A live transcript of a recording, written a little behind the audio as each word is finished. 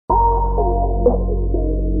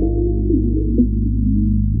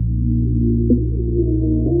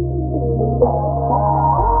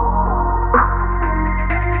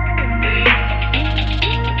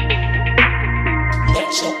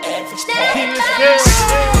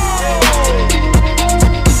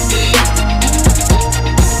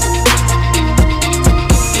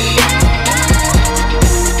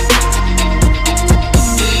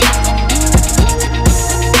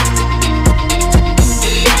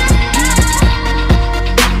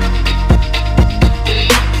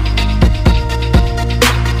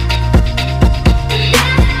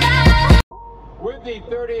With the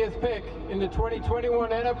 30th pick in the 2021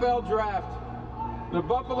 NFL Draft, the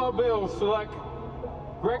Buffalo Bills select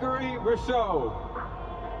Gregory Rousseau,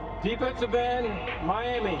 defensive end,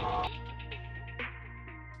 Miami.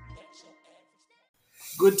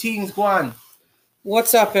 Good team squad.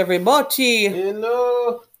 What's up, everybody?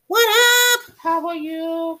 Hello. What up? How are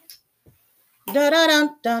you? Da da da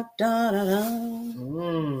da da da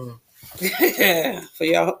da. For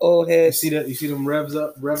y'all old heads. You see them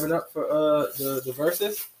revving up for the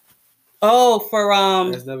verses? Oh, for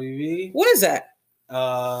SWV. what is that?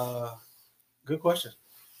 Good question.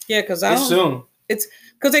 Yeah, because It's soon. It's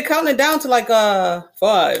because they're counting it down to like 5,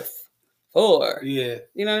 4. Yeah.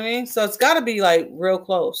 You know what I mean? So it's got to be like real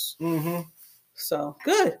close. Mm-hmm. So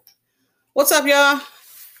good. What's up, y'all?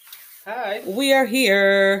 Hi. We are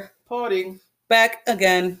here, Partying. back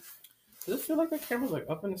again. Does it feel like the camera's like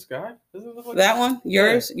up in the sky? Does it look like That one,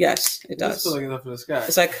 yours? Yeah. Yes, it does. It feel like it's up in the sky.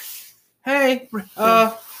 It's like, Hey,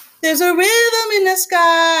 there's a rhythm in the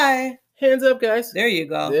sky. hands up, guys. There you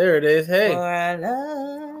go. There it is. Hey. For our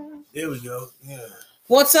love. There we go. Yeah.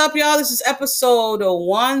 What's up, y'all? This is episode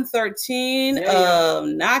 113 of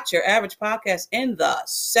Not Your Average Podcast in the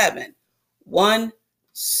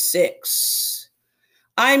 716.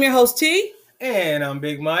 I am your host, T. And I'm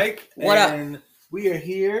Big Mike. What up? And we are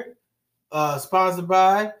here, sponsored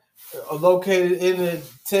by, located in the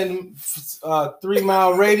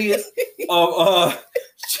 3-mile radius of,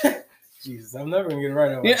 Jesus, I'm never going to get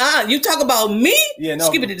it right. You talk about me? Yeah, no.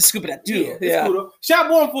 Skip it to scoop it out. Yeah. Cool.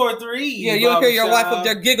 Shop 143. Yeah, you'll hear your wife up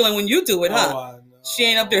there giggling when you do it, huh? Oh, I know. She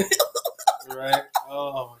ain't up there. Right?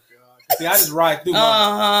 Oh, my God. See, I just ride through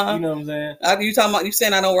Uh-huh. You know what I'm saying? You talking about, you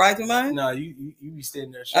saying I don't ride through mine? No, you be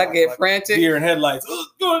standing there. I get like frantic. Deer in headlights.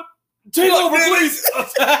 Take over, please.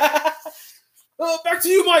 Back to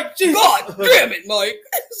you, Mike. Jesus. God damn it, Mike.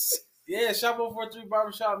 Yeah, Shop 143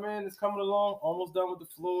 Barbershop, man, is coming along. Almost done with the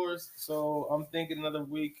floors. So I'm thinking another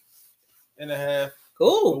week and a half. A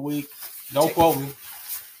Cool. week. Don't quote me.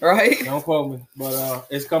 Right? Don't quote me. But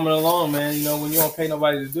it's coming along, man. You know, when you don't pay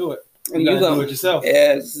nobody to do it, you You gotta do it yourself.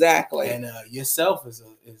 Exactly. And yourself is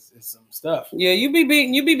some stuff. Yeah, you be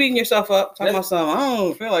beating yourself up. Talking about something. I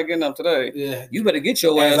don't feel like getting up today. Yeah. You better get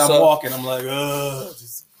your As ass I'm up. walking, I'm like,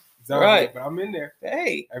 just exhausted. Right. But I'm in there.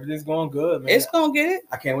 Hey, Everything's going good, man. it's gonna get it.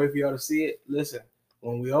 I can't wait for y'all to see it. Listen,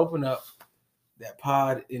 when we open up that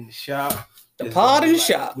pod in the shop, The pod in the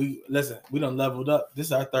shop. We done leveled up. This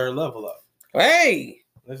is our third level up. Hey,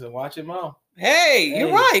 Listen, watch it, Mom. hey,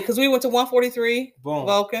 you're right. Because we went to 143 Boom.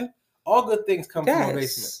 Vulcan. All good things come from a Yes.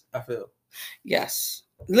 basement, I feel. Yes.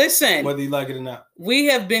 Listen, Whether you like it or not. we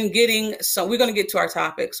have been getting some. We're going to get to our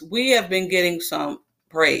topics. We have been getting some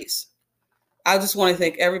praise. I just want to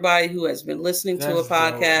thank everybody who has been listening to a That's dope,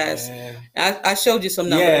 podcast. man. I showed you some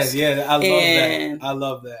numbers. Yeah, I love And that. I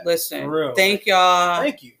love that. Listen, For real. thank y'all.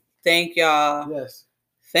 Thank you. Thank y'all. Yes.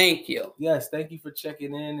 Thank you. Yes, thank you for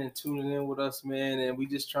checking in and tuning in with us, man. And we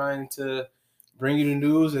just trying to bring you the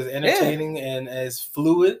news as entertaining and as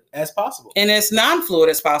fluid as possible. And as non-fluid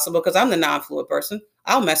as possible, because I'm the non-fluid person.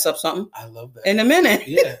 I'll mess up something I love that. in a minute.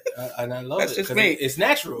 Yeah, and I love That's it. just 'cause me. It's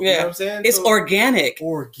natural. Yeah. You know what I'm saying? It's So- organic.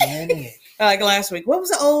 Organic. Like last week. What's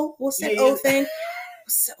that old thing?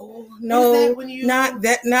 What's the old? What No, is that when you- not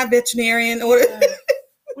veterinarian. Or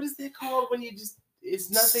What is that called when you just, it's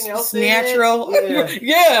nothing else it's natural. in it?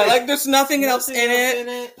 Yeah, like there's nothing else in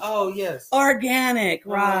it. Oh, yes. Organic,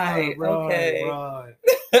 right. Okay. Right.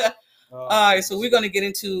 All right, so we're gonna get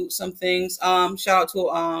into some things. Shout out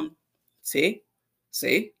to see,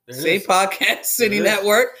 There it is. Podcast City There it is.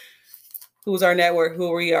 Network, who's our network,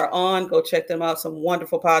 who we are on. Go check them out. Some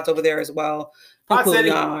wonderful pods over there as well, Pod City.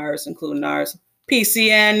 including ours.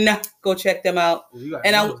 PCN, go check them out. Well, you got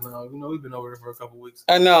And I- handles now. You know, we've been over there for a couple weeks.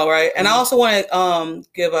 I know, right? And I also want to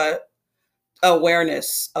give a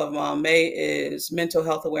awareness of May is Mental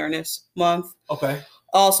Health Awareness Month. Okay.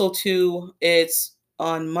 Also, too, it's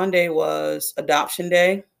on Monday was Adoption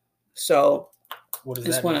Day, so What is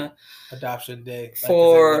just that? want mean? to Adoption day. Like,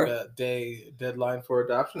 for- is that like a day deadline for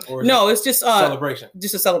adoption, or is no, it it's just celebration?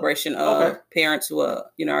 just a celebration of Okay. parents who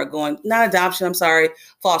are going, not adoption, I'm sorry,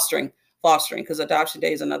 fostering, because Adoption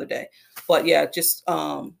Day is another day. But yeah, just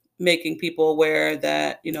making people aware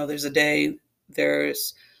that there's a day,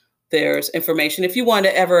 there's information if you want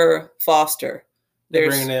to ever foster, They're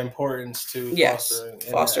bringing the importance to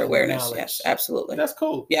foster awareness. knowledge. Yes, absolutely. That's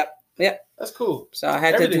cool. Yep. That's cool. So I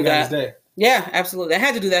had Everything to do got that. its day. Yeah, absolutely. I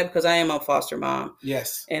had to do that because I am a foster mom.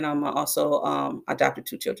 Yes. And I'm also adopted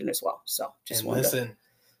 2 children as well. So just wanted listen,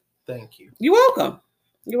 thank you. You're welcome.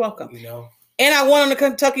 You're welcome. You know. And I won on the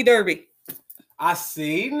Kentucky Derby. I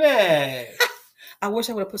seen that. I wish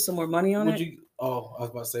I would have put some more money on it. I was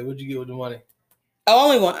about to say, what'd you get with the money? I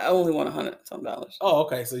only won $100 some. Oh,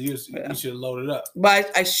 okay. So you should have loaded up.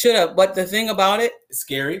 But I should have. But the thing about it, it's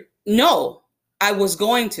scary. No, I was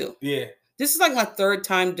going to. Yeah. This is like my 3rd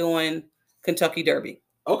time doing Kentucky Derby.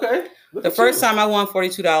 Okay. The first time I won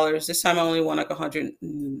 $42. This time I only won like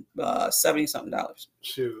 $170 something.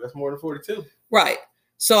 Shoot, that's more than 42. Right.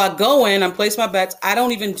 So I go in, I place my bets. I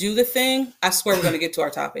don't even do the thing. I swear we're going to get to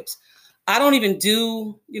our topics. I don't even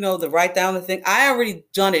do, the write down the thing. I already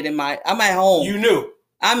done it I'm at home. You knew.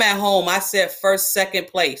 I'm at home. I said first, second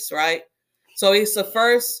place, right? So it's the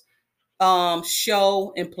first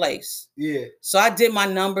show in place. Yeah. So I did my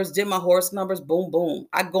numbers, did my horse numbers, boom, boom.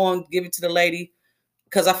 I go and give it to the lady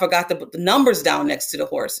because I forgot to put the numbers down next to the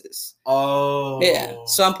horses. Oh. Yeah.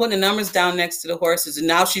 So I'm putting the numbers down next to the horses, and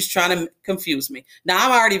now she's trying to confuse me. Now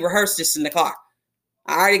I've already rehearsed this in the car.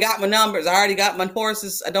 I already got my numbers. I already got my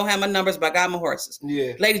horses. I don't have my numbers, but I got my horses.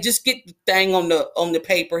 Yeah. Lady, just get the thing on the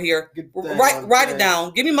paper here. Write it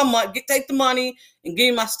down. Give me my money. Take the money and give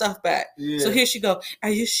me my stuff back. Yeah. So here she go. Are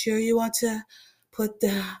you sure you want to put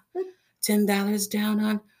the $10 down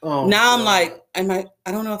on? Oh, now I'm like, I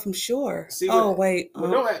don't know if I'm sure. See, wait.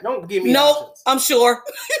 Don't give me no, options. I'm sure.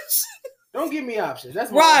 Don't give me options.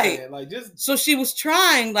 That's what I'm saying. Like just. So she was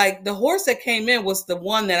trying. Like the horse that came in was the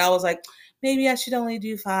one that I was like, maybe I should only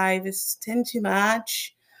do 5. Is 10 too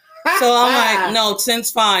much? So I'm like, no, 10's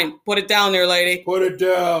fine. Put it down there, lady. Put it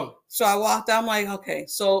down. So I walked out. I'm like, okay.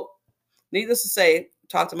 So needless to say,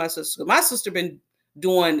 talk to my sister. My sister been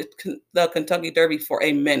doing the Kentucky Derby for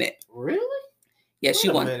a minute. Really? Yeah, she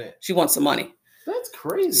won. She won some money. That's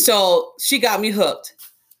crazy. So she got me hooked.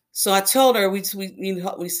 So I told her, we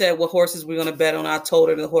said what horses we were going to bet on. I told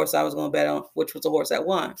her the horse I was going to bet on, which was the horse that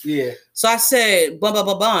won. Yeah. So I said, blah, blah,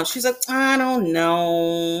 blah, blah. She's like, I don't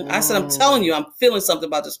know. I said, I'm telling you, I'm feeling something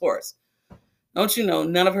about this horse. Don't you know,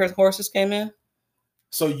 none of her horses came in?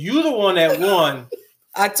 So you the one that won.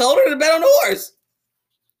 I told her to bet on the horse.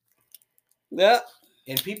 Yeah.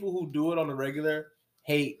 And people who do it on the regular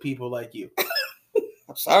hate people like you.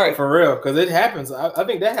 I'm sorry. For real, because it happens. I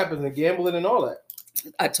think that happens in gambling and all that.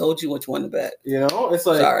 I told you which one to bet. You know, it's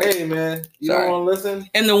like, hey, man, you don't want to listen?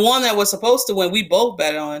 And the one that was supposed to win, we both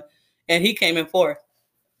bet on, and he came in 4th.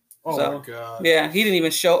 Oh, so, my God. Yeah, he didn't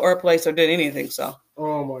even show or place or did anything, so.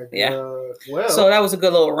 Oh, my God. Yeah. Well. So that was a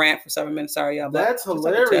good little rant for 7 minutes. Sorry, y'all. That's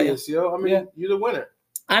hilarious, yo. I mean, you're the winner.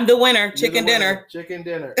 I'm the winner. Chicken dinner. Chicken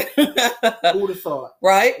dinner. Who would have thought?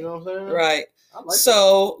 Right? You know what I'm saying? Right. Like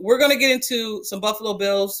so we're going to get into some Buffalo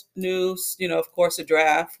Bills news, of course, the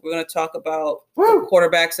draft. We're going to talk about the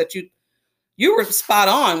quarterbacks that you were spot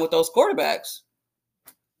on with those quarterbacks.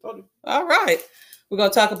 Told you. All right. We're going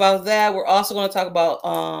to talk about that. We're also going to talk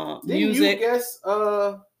about music.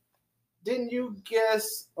 Didn't you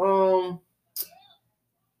guess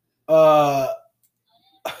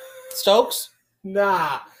Stokes?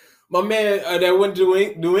 Nah. My man that went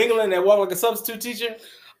to New England that walked like a substitute teacher.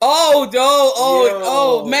 Matt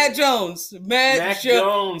Jones. Matt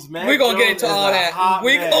Jones. We're going to get into all that.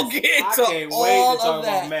 We're going to get into all of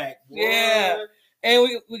that. Mac. Yeah.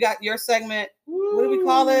 And we got your segment. What do we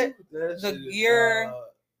call it? The year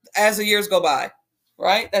as the years go by.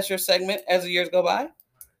 Right? That's your segment as the years go by.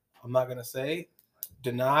 I'm not going to say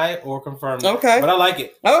deny or confirm. Okay. But I like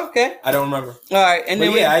it. Okay. I don't remember. All right. And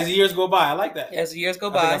then as the years go by, I like that. As the years go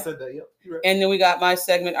by. I said that. Yep. Right. And then we got my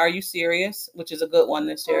segment, Are You Serious? Which is a good one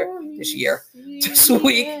this week.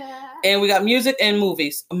 And we got music and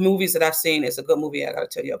movies. Movies that I've seen. It's a good movie. I got to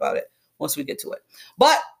tell you about it once we get to it.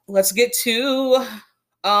 But let's get to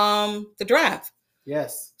the draft.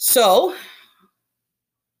 Yes. So,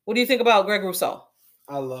 what do you think about Greg Rousseau?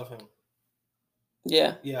 I love him.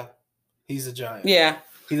 Yeah. Yeah. He's a giant. Yeah.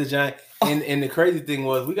 He's a giant. And the crazy thing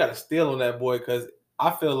was we got a steal on that boy because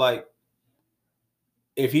I feel like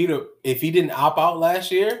if he didn't opt out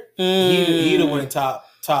last year, he'd have went top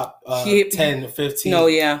 10 to 15. No,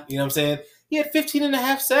 yeah. You know what I'm saying? He had 15 and a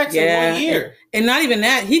half sacks in 1 year. And not even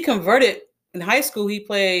that. He converted in high school. He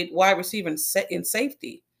played wide receiver in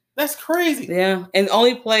safety. That's crazy. Yeah. And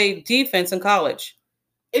only played defense in college.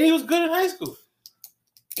 And he was good in high school.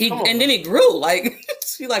 Then he grew. Like,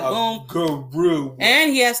 He like boom. Guru.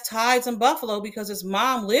 And he has ties in Buffalo because his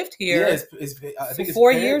mom lived here. Yeah, I think for it's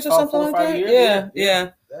 4 years or something like that.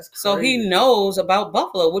 Yeah. That's crazy. So he knows about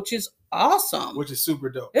Buffalo, which is awesome. Which is super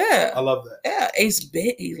dope. Yeah. I love that. Yeah, he's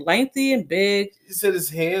big, he's lengthy and big. He said his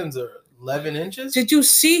hands are 11 inches. Did you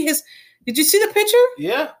see the picture?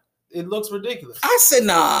 Yeah, it looks ridiculous. I said,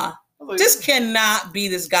 nah, Like, this cannot be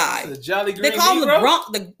this guy. The Jolly Green They call him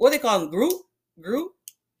Negro? what they call him, Groot,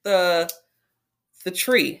 the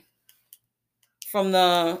tree from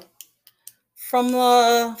the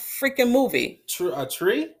freaking movie. A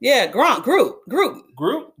tree? Yeah, Groot.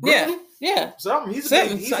 Groot? Yeah. Something. He's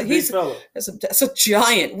a big fella. That's a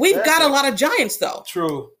giant. We've got a lot of giants though.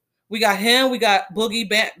 True. We got him. We got Boogie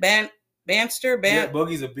Banster. Yeah,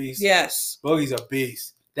 Boogie's a beast. Yes. Boogie's a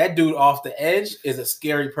beast. That dude off the edge is a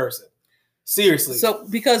scary person. Seriously. So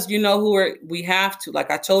because you know who we have to, like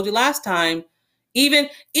I told you last time, even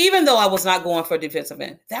though I was not going for a defensive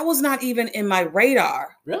end, that was not even in my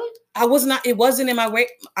radar. Really? I was not. It wasn't in my way.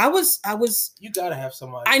 I was. You gotta have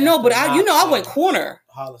somebody. I know, but I went corner.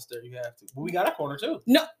 Hollister, you have to. But we got a corner too.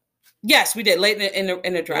 No. Yes, we did late in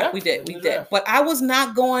the draft. Yeah, we did. Draft. But I was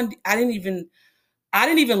not going. I didn't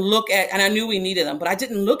even look at, and I knew we needed them, but I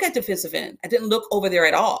didn't look at defensive end. I didn't look over there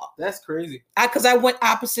at all. That's crazy. Because I went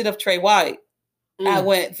opposite of Trey White. I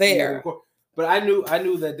went there. Yeah, but I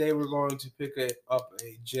knew that they were going to pick up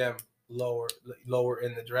a gem lower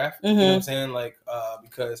in the draft. You know what I'm saying? Like,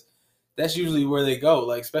 because that's usually where they go.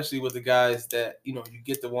 Like, especially with the guys that, you know, you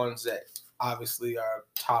get the ones that obviously are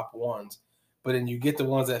top ones, but then you get the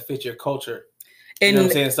ones that fit your culture. You And know what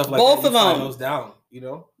I'm saying? Stuff like both that. of them Those down, you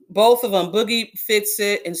know? Both of them. Boogie fits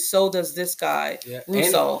it, and so does this guy. Yeah.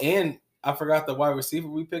 Russo. And I forgot the wide receiver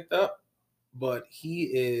we picked up, but he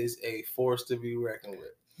is a force to be reckoned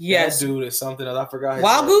with. Yes. That dude is something else. I forgot his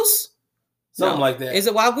Wild name. Goose? Something like that. Is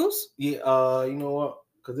it Wild Goose? Yeah, you know what?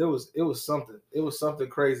 Because it was something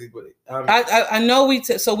crazy, but I know we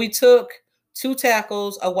took 2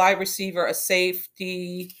 tackles, a wide receiver, a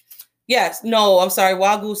safety. Yes, no, I'm sorry.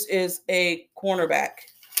 Wild Goose is a cornerback.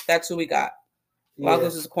 That's who we got. Wild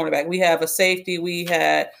Goose is a cornerback. We have a safety, we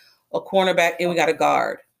had a cornerback, and we got a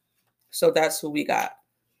guard. So that's who we got.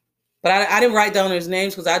 But I didn't write down his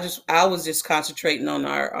names because I was just concentrating on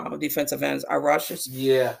our defensive ends, our rushers.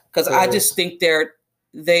 Yeah, because I just think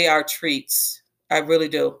they are treats. I really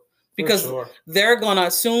do, because they're gonna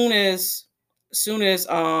as soon as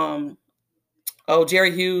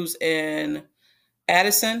Jerry Hughes and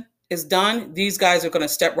Addison is done, these guys are gonna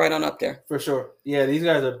step right on up there for sure. Yeah, these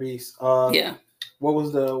guys are beasts. Yeah. What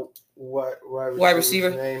was the wide receiver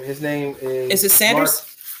name? His name is it Sanders?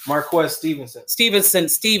 Marquez Stevenson.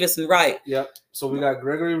 Stevenson, right. Yep. So we got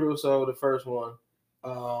Gregory Rousseau, the first one.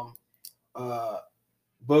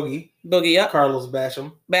 Boogie, yep. Carlos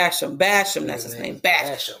Basham. That's his name.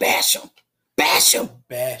 Basham.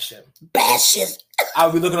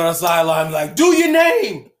 I'll be looking on the sideline like, do your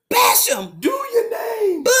name. Basham. Do your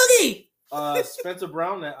name. Boogie. Spencer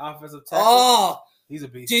Brown, that offensive tackle. Oh, he's a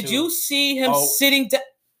beast. Did too. you see him sitting down?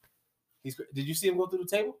 Did you see him go through the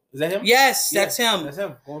table? Is that him? Yes, that's him. That's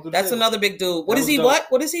him. Going through the that's table. Another big dude. What is he? Dope.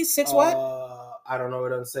 What is he? 6 what? I don't know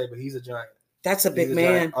what it doesn't say, but he's a giant. That's a big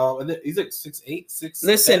man. And then he's like 6'8", 6'10".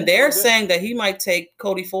 Listen, they're saying that he might take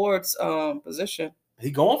Cody Ford's position.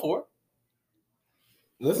 He going for it.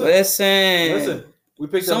 Listen. We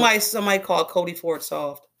picked somebody called Cody Ford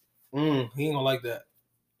soft. He ain't gonna like that.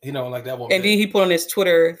 He don't like that one. And then he put on his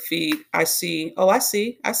Twitter feed, I see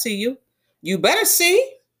you. You better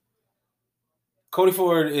see. Cody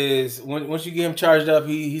Ford is once you get him charged up,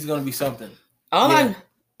 he's gonna be something. All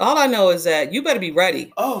I know is that you better be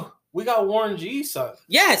ready. Oh, we got Warren G's son.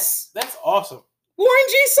 Yes, that's awesome. Warren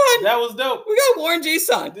G's son. That was dope. We got Warren G's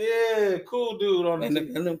son. Yeah, cool dude on the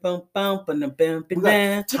team. We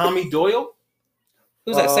got Tommy Doyle.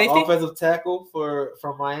 Who's that, safety? Offensive tackle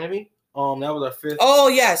from Miami. That was our 5th. Oh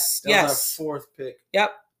yes, that was our 4th pick.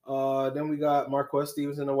 Yep. Then we got Marquez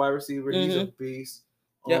Stevenson, the wide receiver. He's a beast.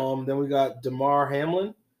 Yep. Then we got DeMar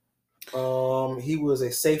Hamlin. He was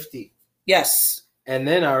a safety. Yes. And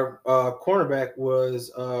then our cornerback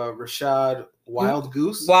was Rashad Wild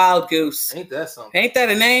Goose. Wild Goose. Ain't that something? Ain't that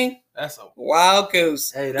a name? That's a Wild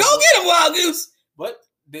Goose. Hey, go get him, Wild Goose. But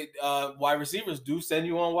the wide receivers do send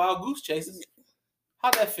you on Wild Goose chases.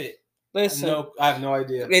 How'd that fit? Listen. No, I have no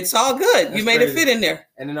idea. It's all good. That's you made crazy. it fit in there.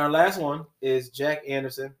 And then our last one is Jack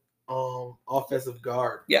Anderson, offensive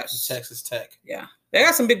guard. Yes. From Texas Tech. Yeah. They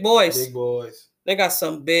got some big boys. Big boys. They got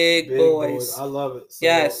some big boys. I love it. So,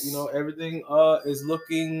 yes. Everything is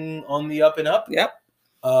looking on the up and up. Yep.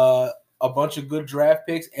 A bunch of good draft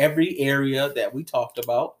picks, every area that we talked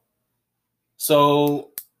about.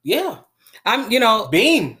 So, yeah.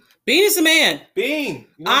 Bean. Bean is the man. Bean.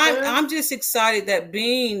 You know what I'm just excited that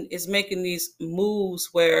Bean is making these moves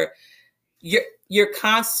where you're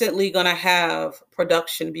constantly going to have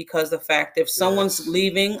production, because the fact if someone's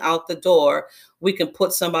leaving out the door, we can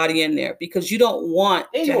put somebody in there, because you don't want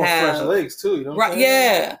to have fresh legs too. You know what I'm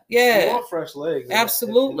saying? Yeah. You want fresh legs.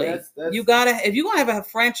 Absolutely. And you gotta, if you're gonna have a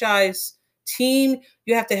franchise team,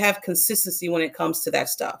 you have to have consistency when it comes to that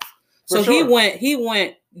stuff. So he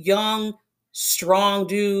went young, strong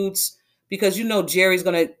dudes, because Jerry's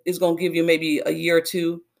is gonna give you maybe a year or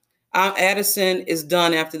two. Addison is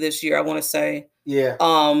done after this year, I want to say. Yeah.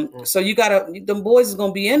 So you gotta, them boys is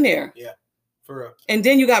gonna be in there. Yeah. For real. And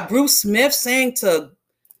then you got Bruce Smith saying to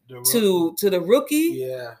the rookie,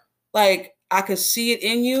 yeah, like, I can see it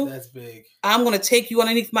in you. That's big. I'm gonna take you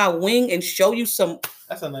underneath my wing and show you some.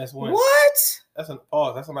 That's a nice win. What? That's a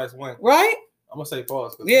pause. That's a nice win. Right? I'm gonna say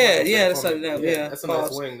pause. Yeah. That's a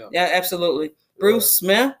nice win though. Yeah, absolutely. Bruce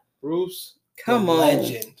Smith. Bruce. Come on.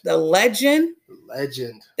 Legend. The legend.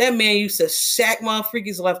 Legend. That man used to sack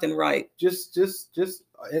motherfuckers left and right.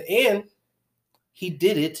 And he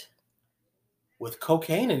did it with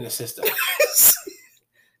cocaine in the system.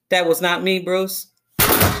 That was not me, Bruce.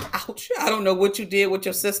 Ouch. I don't know what you did with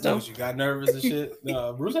your system. You got nervous and shit.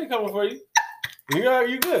 No, Bruce ain't coming for you.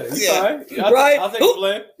 You good. You fine. I'll take the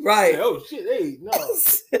blame. Right. Say, oh shit, hey, no.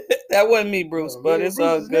 That wasn't me, Bruce, but it's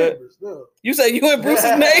all good. No. You say you and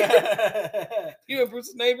Bruce's neighbors? You and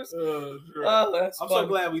Bruce's neighbors? That's I'm funny. so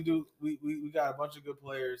glad we got a bunch of good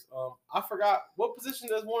players. I forgot, what position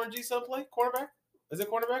does Warren G. Sub play? Cornerback? Is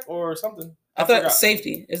it cornerback or something? I thought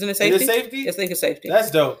safety. Isn't it safety? Is it safety? I think it's safety.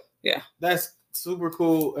 That's dope. Yeah. That's super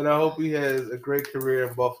cool, and I hope he has a great career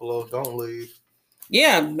in Buffalo. Don't leave.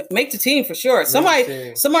 Yeah, make the team for sure. Some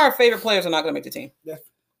of our favorite players are not going to make the team. Yeah.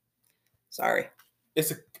 Sorry.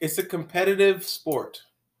 It's a competitive sport.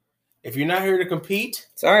 If you're not here to compete,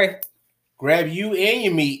 sorry. Grab you and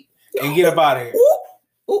your meat and get up out of here.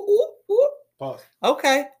 Ooh. Pause.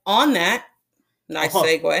 Okay. On that, nice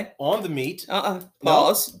segue. On the meat.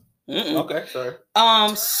 Pause. No. Okay, sorry.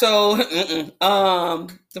 So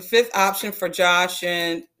the fifth option for Josh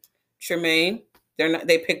and Tremaine,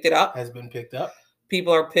 they picked it up. Has been picked up.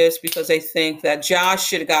 People are pissed because they think that Josh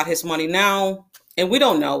should have got his money now, and we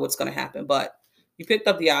don't know what's going to happen. But you picked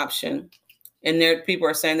up the option, and there people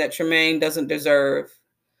are saying that Tremaine doesn't deserve.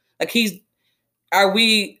 Like are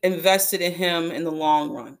we invested in him in the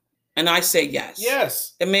long run? And I say yes.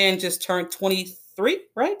 Yes. The man just turned 23,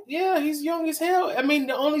 right? Yeah, he's young as hell. I mean,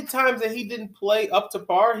 the only times that he didn't play up to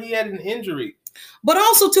par, he had an injury. But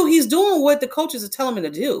also, too, he's doing what the coaches are telling him to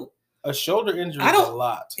do. A shoulder injury is a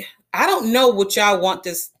lot. I don't know what y'all want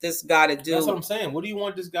this guy to do. That's what I'm saying. What do you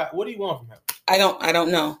want this guy? What do you want from him? I don't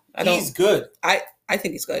know. He's good. I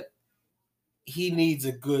think he's good. He needs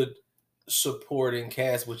a good supporting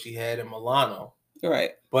cast, which he had in Milano.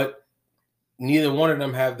 Right. But neither one of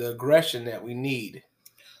them have the aggression that we need.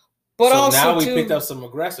 But so also now we picked up some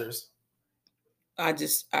aggressors. And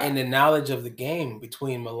the knowledge of the game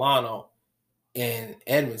between Milano and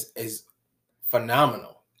Edmonds is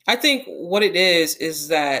phenomenal. I think what it is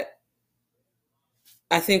that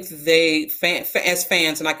I think they, as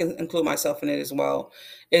fans, and I can include myself in it as well,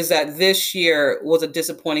 is that this year was a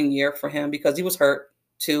disappointing year for him because he was hurt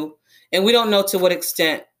too. And we don't know to what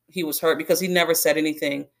extent he was hurt because he never said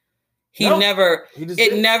anything. He never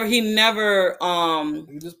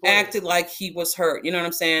acted like he was hurt. You know what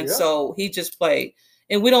I'm saying? Yeah. So he just played.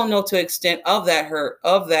 And we don't know to extent of that hurt,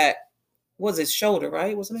 of that, was his shoulder,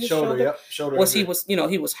 right? Wasn't it his shoulder? Yep. Shoulder.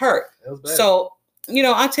 He was hurt. So,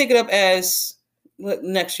 I take it up as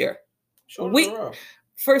next year.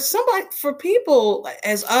 For people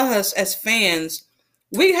as us, as fans,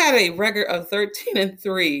 we had a record of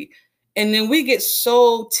 13-3. And then we get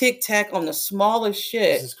so tic-tac on the smallest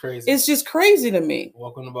shit. This is crazy. It's just crazy to me.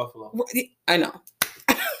 Welcome to Buffalo. I know.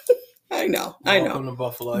 Welcome to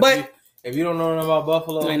Buffalo. But if you don't know anything about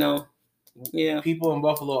Buffalo, I know. Yeah. People in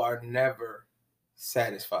Buffalo are never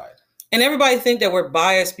satisfied. And everybody think that we're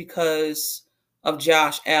biased because of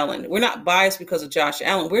Josh Allen. We're not biased because of Josh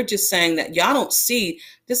Allen. We're just saying that y'all don't see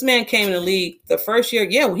this man came in the league the first year.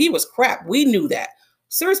 Yeah, he was crap. We knew that.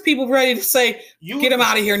 So there's people ready to say, get him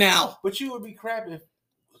out of here now. But you would be crap if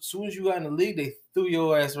as soon as you got in the league, they threw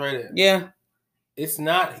your ass right in. Yeah. It's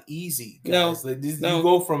not easy, guys. No. You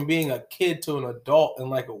go from being a kid to an adult in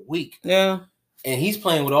like a week. Yeah. And he's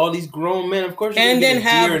playing with all these grown men. Of course, you're going to get a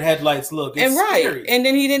deer and headlights look. It's scary. And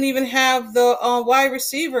then he didn't even have the wide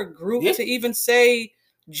receiver group to even say,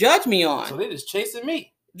 judge me on. So they're just chasing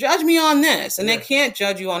me. Judge me on this. And they can't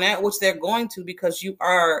judge you on that, which they're going to because you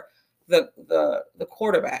are the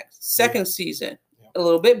quarterback. Second season. Yeah. a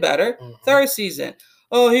little bit better. Third season.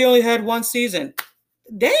 Oh, he only had one season.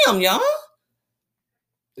 Damn, y'all.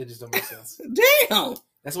 It just don't make sense. Damn.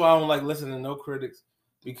 That's why I don't like listening to no critics,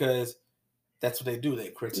 because that's what they do. They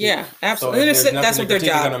critique. Yeah, absolutely. So if there's that's what their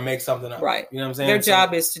job. They're gonna make something up, right? You know what I'm saying? Their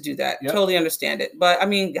job is to do that. Yep. Totally understand it. But I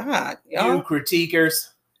mean, God, y'all. You critiquers.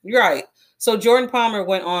 You're right. So Jordan Palmer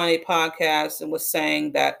went on a podcast and was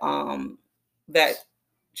saying that that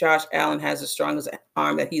Josh Allen has the strongest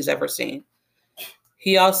arm that he's ever seen.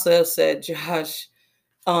 He also said Josh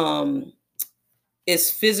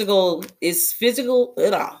is physical. He's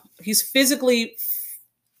physically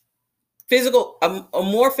physical, a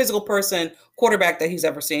more physical quarterback that he's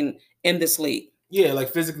ever seen in this league. Yeah, like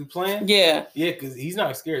physically playing. Yeah, because he's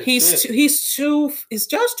not scared. Is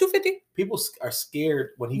Josh 250? People are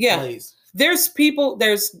scared when he plays. There's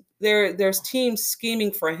teams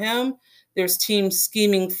scheming for him. There's teams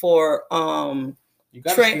scheming for you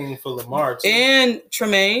got scheming for Lamar too. And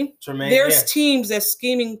Tremaine. There's teams that's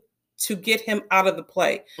scheming to get him out of the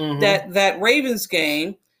play. Mm-hmm. That Ravens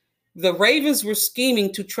game, the Ravens were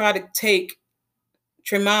scheming to try to take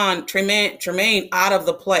Tremaine out of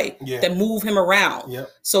the play, to move him around,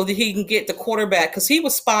 so that he can get the quarterback, because he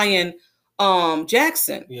was spying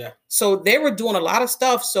Jackson. Yeah. So they were doing a lot of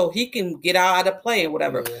stuff so he can get out of the play and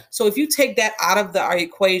whatever. Yeah. So if you take that out of the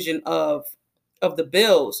equation of the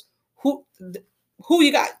Bills, who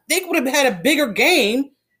you got? They would have had a bigger game,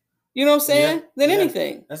 you know what I'm saying, than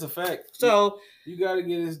anything. That's a fact. So you got to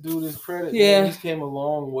give this dude his credit. Yeah. Man. He came a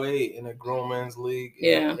long way in a grown man's league.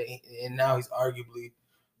 And now he's arguably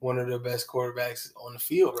one of the best quarterbacks on the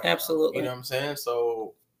field right Absolutely. now. You know what I'm saying?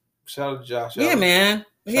 So shout out to Josh. Yeah, man.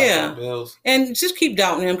 Shout out to Bills. And just keep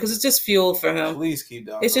doubting him, because it's just fuel for him. Please keep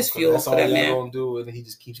doubting him. It's just fuel for that man. That's all y'all gonna do, and he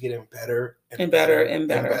just keeps getting better and better.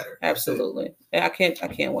 Absolutely. I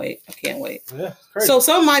can't wait. Yeah, crazy. So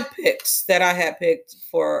some of my picks that I had picked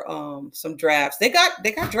for some drafts, they got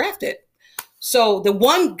drafted. So the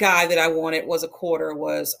one guy that I wanted was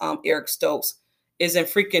Eric Stokes, is in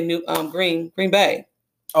freaking Green Bay.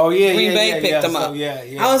 Oh yeah, Green Bay picked him up. So, yeah.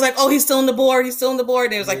 I was like, oh, he's still on the board. And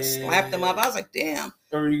it was like slapped him up. I was like, damn.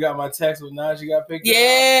 Remember you got my text with Najee got picked up?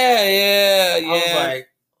 Yeah.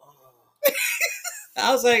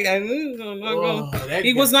 I was like,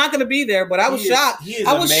 he was not going to be there, but I was shocked.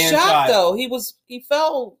 I was shocked though. He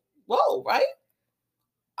fell low, right?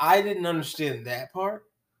 I didn't understand that part,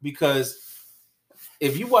 because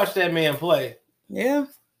if you watch that man play,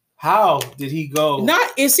 how did he go?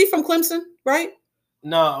 Is he from Clemson, right?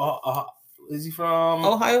 No, is he from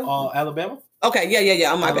Ohio? Alabama? Okay,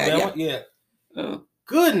 yeah. My Alabama? bad. Yeah.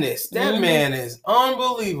 Goodness, that man is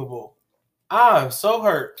unbelievable. I'm so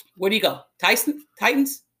hurt. Where do you go?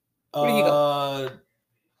 Titans? Where do you go?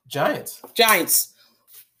 Giants.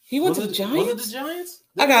 He went to the Giants? Was it the Giants?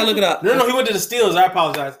 I gotta look it up. No, he went to the Steelers. I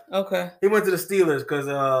apologize. Okay. He went to the Steelers because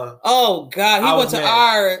oh God, he went to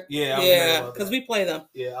our because we play them.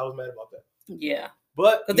 Yeah, I was mad about that. Yeah.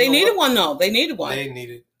 But they needed one though. They needed one. They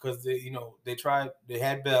needed, because they tried. They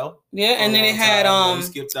had Bell. Yeah, and then they had he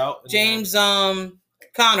skipped out. James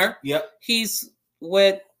Conner. Yep. He's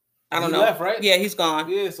with I don't know. Left, right? Yeah, he's gone.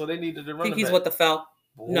 Yeah, so they needed to run. I think he's with the Falcons.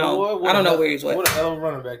 No, I don't know where he's with. What a hell of a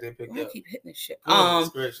running back they picked up. I keep hitting this shit.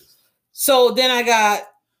 Gracious. So then I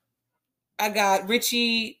got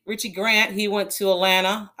Richie Grant. He went to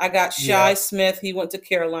Atlanta. I got Shi Smith. He went to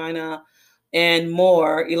Carolina. And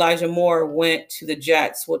Elijah Moore went to the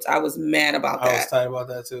Jets, which I was mad about that. I was tight about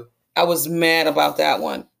that too. I was mad about that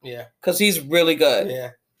one. Yeah. Because he's really good. Yeah.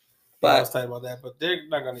 But I was tight about that. But they're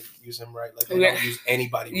not going to use him right. Like, they don't use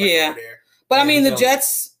anybody over there. But I mean, the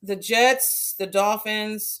Jets, the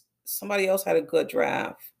Dolphins, somebody else had a good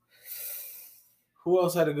draft. Who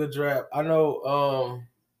else had a good draft? I know.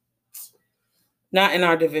 Not in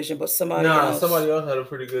our division, but somebody else. Somebody else had a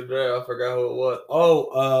pretty good draft. I forgot who it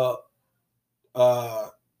was.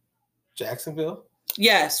 Jacksonville.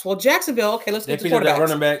 Yes. Well, Jacksonville. Okay, let's get to quarterbacks. They picked up that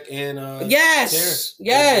running back in. Yes.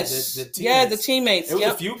 The teammates. It was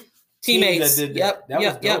a few teammates that did that. That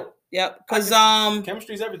was dope. Yep. Because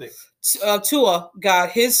chemistry's everything. Tua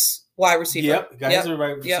got his wide receiver. Yep. Got his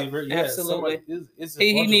wide receiver. Yeah, absolutely.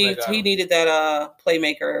 He needed that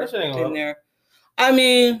playmaker in there. I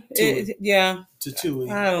mean, to two.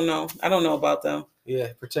 I don't know about them. Yeah,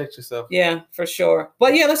 protect yourself. Yeah, for sure.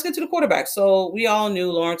 But yeah, let's get to the quarterback. So we all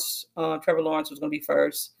knew Trevor Lawrence was going to be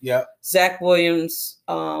first. Yeah. Zach Wilson,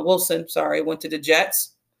 went to the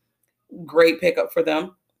Jets. Great pickup for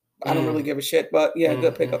them. I don't really give a shit, but yeah,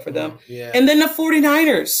 good pickup for them. Yeah. And then the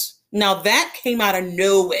 49ers. Now that came out of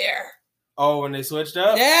nowhere. Oh, when they switched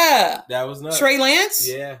up? Yeah. That was nuts. Trey Lance?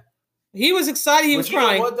 Yeah. He was excited. He was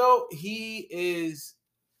crying. You know what, though? He is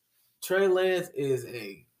Trey Lance is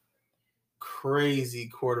a crazy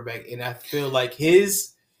quarterback, and I feel like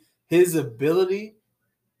his ability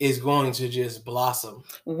is going to just blossom.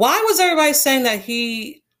 Why was everybody saying that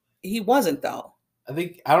he wasn't though?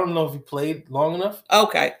 I don't know if he played long enough.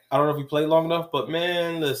 Okay. I don't know if he played long enough, but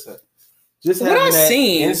man, listen. Just What having I that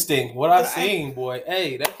seen- instinct. What I seen, boy.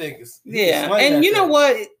 Hey, that thing is he can Yeah. sling And that you know thing.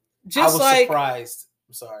 what? I Just was like surprised.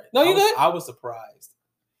 I'm sorry. No, you good? I was surprised.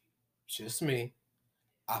 Just me.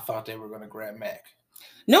 I thought they were gonna grab Mac.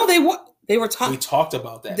 no, they were We talking. talked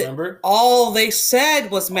about that, remember? All they said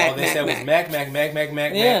was Mac. All they said was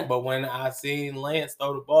Mac. Yeah. But when I seen Lance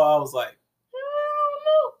throw the ball, I was like, I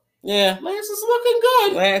Yeah. don't know. Lance is looking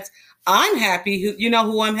good. Lance. I'm happy. You know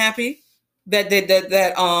who I'm happy that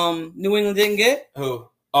New England didn't get? Who?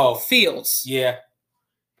 Oh, Fields. yeah.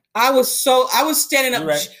 I was standing up. You're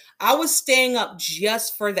right. I was staying up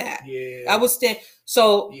just for that. Yeah. I was staying.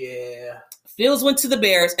 So Yeah. Fields went to the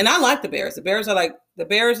Bears, and I like the Bears. The Bears are like the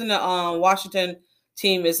Bears and the Washington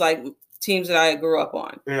team is like teams that I grew up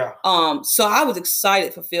on. Yeah. So I was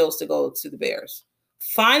excited for Fields to go to the Bears.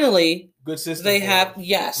 Finally, Good system. they for have him.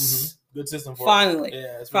 yes. Good system for Finally, him.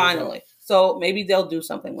 Yeah. It's really finally. So maybe they'll do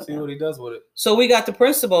something dope. with See him. what he does with it. So we got the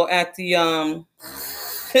principal at the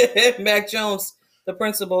Mac Jones. The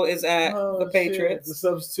principal is at the Patriots. The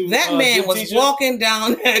substitute. That man gym was teacher. walking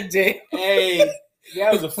down that day. Hey,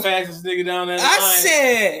 that was the fastest nigga down that I line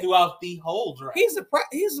said throughout the whole drive. he's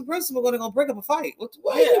the principal going to go break up a fight. Why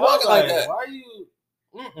Yeah, are you I was walking like that? Why are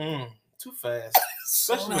you? Too fast.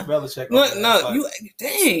 Especially with Belichick. No, you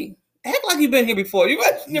dang. Act like you've been here before.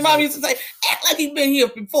 Your mom used to say, act like you've been here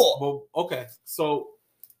before. Well, okay, so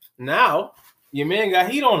now your man got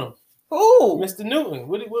heat on him, Who? Mr. Newton.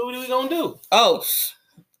 What are we gonna do? Oh,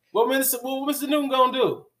 What Mr. Newton gonna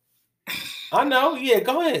do? I know. Yeah,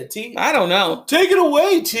 go ahead, T. I don't know. Take it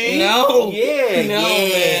away, T. No. Yeah. No,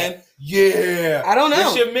 yeah, man. Yeah. I don't know.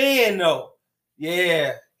 That's your man, though.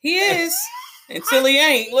 Yeah. He is until he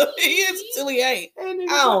ain't. Look, he is until he ain't. Hey, nigga,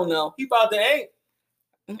 I don't know. He about to ain't.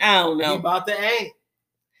 I don't He know. about to ain't.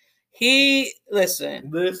 Listen.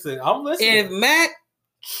 Listen, I'm listening. If Mac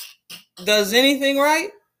does anything right,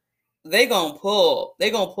 they gonna pull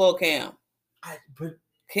Cam. But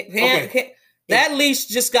Cam that leash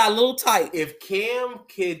just got a little tight, if Cam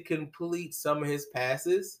could complete some of his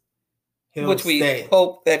passes, he'll which we stay.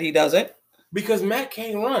 hope that he doesn't. Because Matt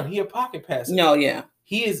can't run. He a pocket passer. No, yeah.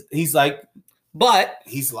 He's like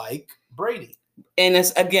Brady. And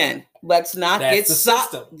it's again, let's not That's get the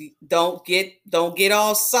system. don't get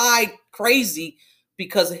all side crazy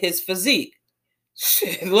because of his physique.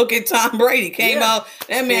 Shit, look at Tom Brady. Came out,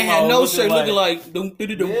 that man had no shirt looking like dum, dum,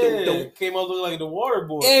 dum, dum, dum. Came out looking like the water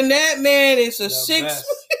boy. And that man is a The 6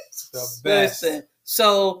 best. The best. Listen,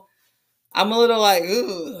 so I'm a little like,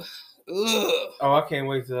 ugh. Oh, I can't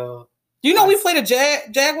wait to. You know, we play the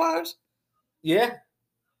Jaguars. Yeah.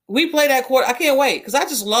 We play that quarter. I can't wait because I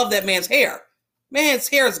just love that man's hair. Man's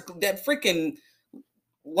hair is that freaking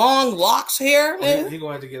long locks hair. Man. He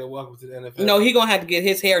gonna have to get a welcome to the NFL. No, he gonna have to get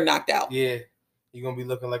his hair knocked out. Yeah. You're gonna be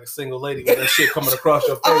looking like a single lady with that shit coming across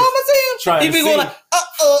your face. Oh, I'm gonna see him. Trying He to be see. going like,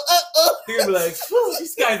 He's gonna be like, "Whew,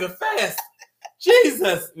 these guys are fast.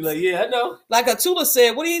 Jesus. Be like, yeah, I know. Like Atula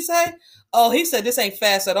said, what did he say? Oh, he said this ain't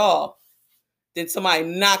fast at all. Then somebody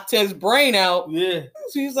knocked his brain out. Yeah.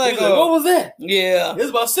 She's like, He's like, what was that? yeah. There's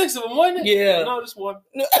about 6 of them, wasn't it? Yeah. No, just one.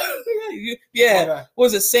 Yeah. Okay.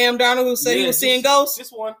 Was it Sam Darnold who said he was seeing ghosts?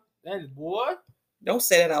 Just one. That is, boy. Don't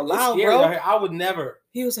say that out It's loud, scary bro. out here. I would never.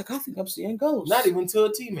 He was like, I think I'm seeing ghosts. Not even to a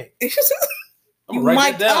teammate. I'm You gonna write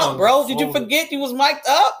mic'd that down. up, bro. Did you Hold it. forget you was mic'd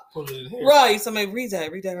up? Put it in here. Right. Somebody read that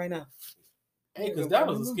right now. Hey, because that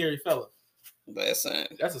was a scary fella. Listen,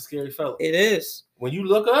 That's a scary fella. it is. When you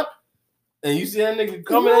look up and you see that nigga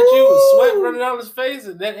coming at you with sweat running down his face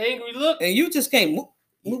and that angry look, And you just can't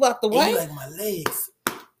move out the and way. you like, my legs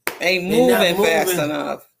Ain't They not moving fast moving.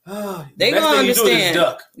 enough. Oh, They the best gonna thing you do is understand.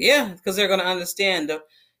 duck. Yeah, because they're gonna understand.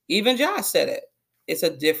 Even Josh said it. It's a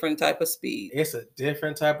different type of speed. It's a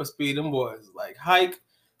different type of speed. Them boys like hike,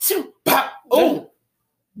 shoo, pop, oh,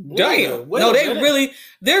 Damn. wait No, a they're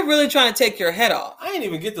minute. really trying to take your head off. I ain't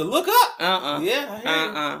even get to look up. Yeah,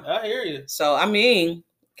 I hear you. So I mean,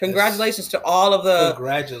 congratulations to all of the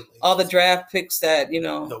Congratulations. draft picks that, you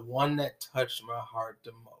know. The one that touched my heart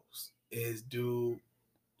the most is dude.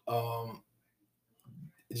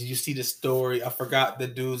 Did you see the story? I forgot the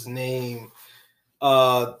dude's name.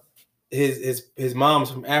 His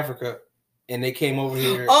mom's from Africa, and they came over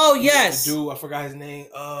here. Oh yes. The dude, I forgot his name.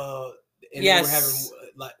 And Yes. they were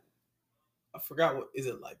having like, I forgot what is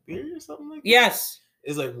it, Liberia or something like that? Yes.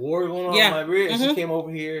 It's like war going on Yeah. in Liberia. And Mhm. she came over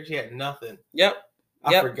here. She had nothing. Yep.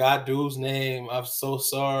 I forgot dude's name. I'm so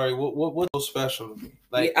sorry. What's so special to me?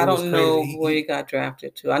 Like I don't know where he got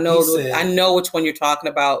drafted to. I know which one you're talking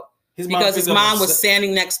about because his mom was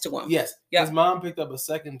standing next to him. Yes. Yep. His mom picked up a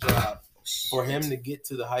second job for him to get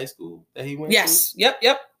to the high school that he went to. Yes. Yep.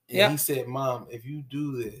 And he said, "Mom, if you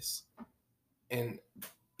do this, and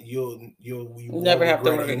you'll never have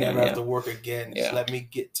to work again. Never have to work again. Just let me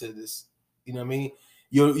get to this. You know what I mean?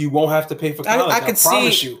 You won't have to pay for college. I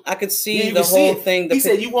promise you. I could see the whole thing. He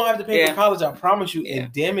said you won't have to pay for college. I promise you.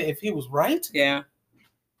 And damn it, if he was right,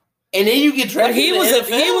 and then you get drafted.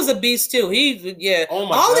 But he was a beast too. Oh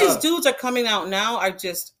my God. These dudes are coming out now.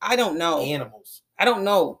 I don't know. Animals. I don't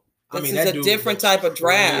know. This is a different type of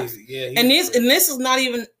draft. Yeah, and this is not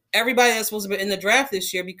even everybody that's supposed to be in the draft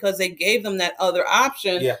this year because they gave them that other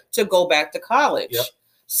option to go back to college. Yep.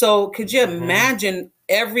 So could you imagine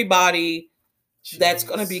everybody that's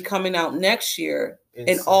going to be coming out next year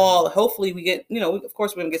and hopefully we get, of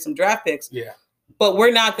course we're going to get some draft picks. Yeah. But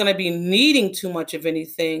we're not going to be needing too much of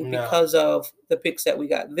anything because of the picks that we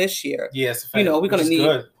got this year. Yes. We're going to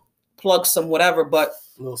need plug some whatever, but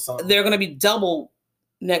they're going to be double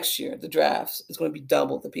next year. The drafts is going to be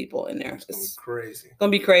double the people in there. It's crazy. It's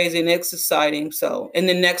going to be crazy and it's exciting. So, and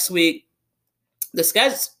then next week, the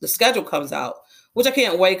schedule comes out, which I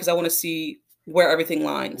can't wait because I want to see where everything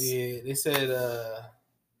lines. Yeah,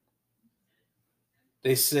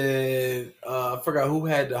 they said I forgot who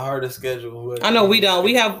had the hardest schedule. I know we don't.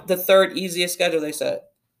 We have the third easiest schedule, they said.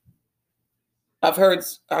 I've heard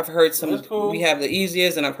some cool. We have the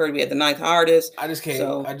easiest and I've heard we had the ninth hardest. I just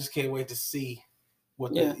can't wait to see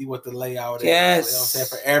what the layout is. Yes. You know what I'm saying?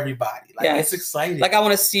 For everybody. Like it's exciting. Like I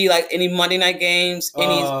want to see like any Monday night games,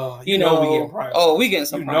 any we getting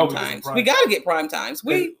some prime times. We gotta get prime times.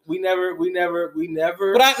 We never but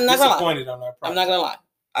I'm not disappointed on our prime. I'm not gonna lie.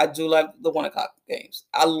 I do like the 1:00 games.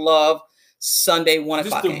 I love Sunday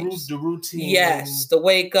 1:00 games. The routine. Yes, the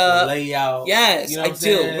wake up, the layout. Yes, you know I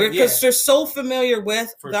do. Because they're so familiar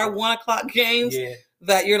with our 1:00 games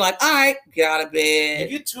that you're like, all right, get out of bed.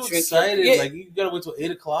 You get too excited, like you gotta wait till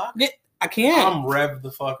 8:00. Yeah, I can't. I'm revved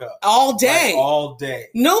the fuck up all day. Like, all day.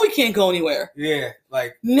 No, we can't go anywhere. Yeah,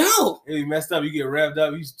 like no. If you messed up, you get revved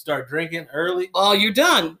up. You start drinking early. Oh, you're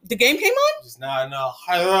done. The game came on. Just no.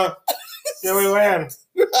 Here we win.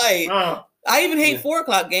 Right. I even hate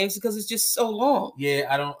 4:00 games because it's just so long. Yeah,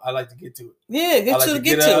 I like to get to it. Yeah,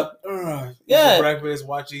 get to. Yeah. Breakfast,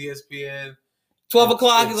 watch ESPN. 12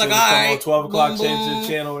 o'clock is like, all right. 12 o'clock, change the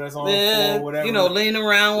channel that's on, whatever. Laying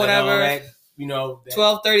around, whatever.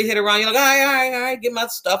 12:30 hit around. You're like, all right, get my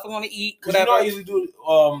stuff. I want to eat, whatever. I usually do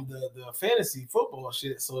the fantasy football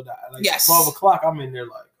shit. So that, 12 o'clock, I'm in there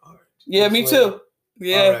like, all right. Yeah, me too.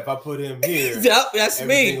 Yeah. All right, if I put him here, yep, that's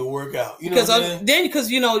everything will work out. Because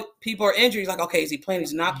people are injured. He's like, okay, is he playing?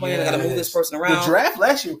 He's not playing. I got to move this person around. The draft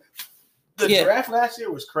last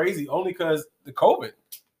year was crazy only because the COVID.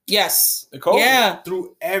 Yes. The COVID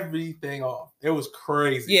threw everything off. It was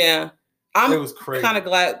crazy. Yeah. It was crazy. I'm kind of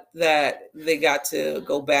glad that they got to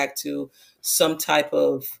go back to some type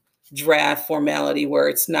of draft formality where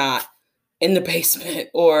it's not in the basement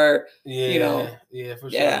or, Yeah, for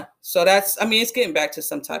sure. Yeah. So it's getting back to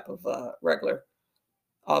some type of regular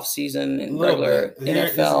off season and regular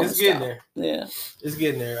NFL. It's getting there. Yeah. It's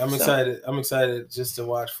getting there. I'm excited. I'm excited just to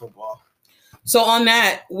watch football. So on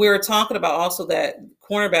that, we were talking about also that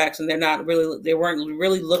cornerbacks, and they weren't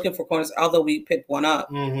really looking for corners, although we picked one up.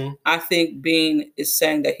 Mm-hmm. I think Bean is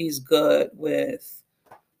saying that he's good with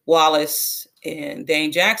Wallace and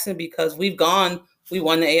Dane Jackson because we won the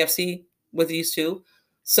AFC with these two.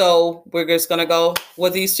 So we're just going to go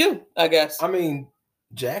with these two, I guess. I mean,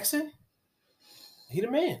 Jackson, he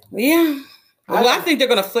the man. Yeah. Well, I think they're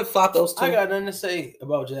going to flip-flop those two. I got nothing to say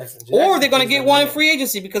about Jackson. Or they're going to get one in free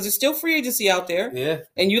agency because it's still free agency out there. Yeah.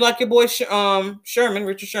 And you like your boy Sherman,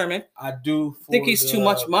 Richard Sherman. I do. Think he's too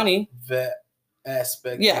much money. Vet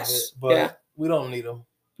aspect of it. But we don't need him.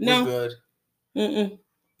 No. We're good.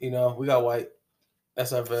 Mm-mm. We got White.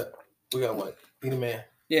 That's our vet. We got White. He the man.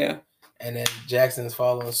 Yeah. And then Jackson's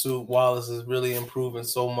following suit. Wallace is really improving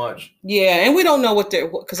so much. Yeah, and we don't know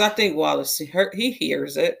because I think Wallace, he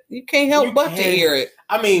hears it. You can't help but to hear it.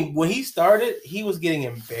 I mean, when he started, he was getting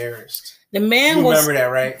embarrassed. The man remember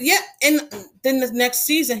that, right? Yeah, and then the next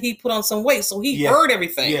season he put on some weight, so he heard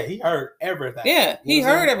everything. Yeah, he heard everything. Yeah, he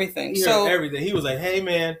heard everything. He heard everything. He was like, "Hey,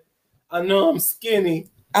 man, I know I'm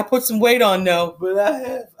skinny. I put some weight on, though, but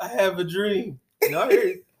I have a dream." I hear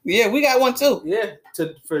you. Yeah, we got one too. Yeah,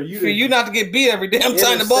 for you not to get beat every damn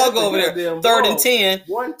time the ball go over there. 3rd and 10.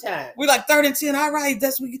 One time. We're like 3rd and 10. All right,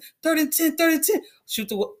 that's we 3rd and 10. 3rd and 10.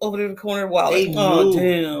 Shoot over to the corner. Wow. They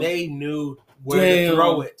knew where to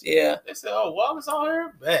throw it. Yeah. They said, "Oh, Wallace on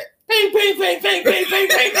here, back, bang, bang, bang, bang, bang, bang,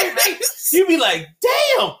 bang, bang, bang." You be like,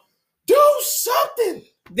 "Damn, do something."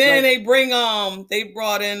 Then Like- they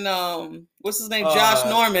brought in what's his name, Josh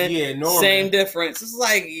Norman. Yeah, Norman. Same difference. It's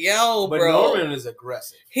like, yo, But bro. Norman is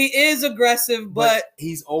aggressive. He is aggressive, but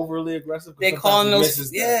he's overly aggressive. they call him those.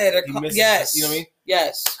 Yes, Yes, you know what I mean?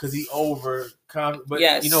 Yes, Because he but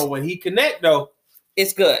Yes. you know when he connect though,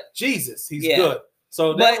 it's good. Jesus, he's Yeah. good.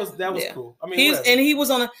 So that But, was yeah. cool. I mean, He was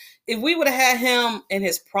on a. If we would have had him in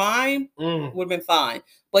his prime, Mm. would have been fine.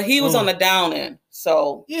 But he was on the down end,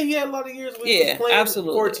 so Yeah, he had a lot of years. When Yeah, he was playing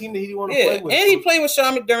absolutely. For a team that he didn't want to yeah. play with. And he played with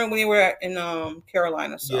Sean McDermott when he were in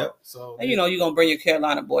Carolina. So Yep. So and, you're gonna bring your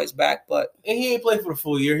Carolina boys back, but and he ain't played for the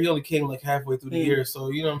full year. He only came like halfway through the Mm. year. So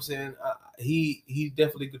you know what I'm saying. He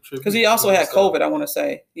definitely contributed because he also had COVID. I want to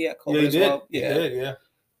say he had COVID Yeah, he as did. well. He Yeah. did. Yeah.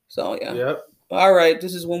 So yeah. Yep. All right.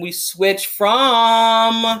 This is when we switch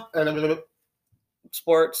from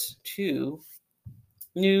sports to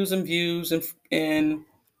news and views and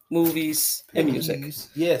movies and music.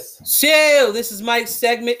 Yes. So this is Mike's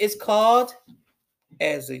segment. It's called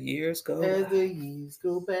As the Years Go As By. the years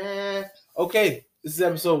go by. Okay, this is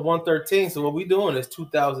episode 113. So what we doing is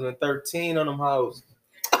 2013 on them hoes.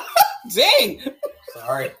 Dang.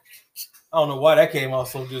 Sorry. I don't know why that came out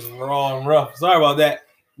so just raw and rough. Sorry about that.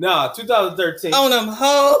 Nah, 2013. On them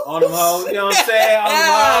hoes. On them hoes. You know what I'm saying? On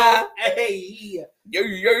them hoes. Hey. Yeah.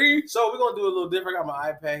 So we're going to do a little different. I got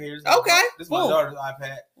my iPad here. Okay, This is my cool. daughter's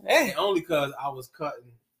iPad. Hey. And only because I was cutting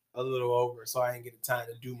a little over, so I didn't get the time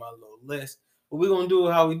to do my little list. But we're going to do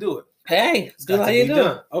it how we do it. Hey. It's Do got how to you be do.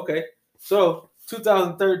 done. Okay. So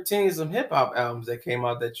 2013, some hip hop albums that came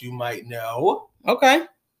out that you might know. Okay.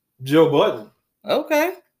 Joe Budden,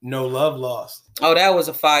 Okay. No Love Lost. Oh, that was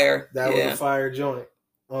a fire. That yeah. was a fire joint.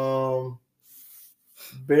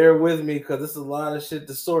 Bear with me because it's a lot of shit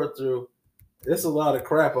to sort through. There's a lot of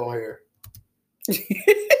crap on here.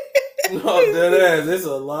 No, dead ass. There's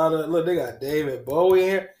a lot of look. They got David Bowie in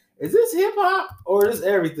here. Is this hip hop or is this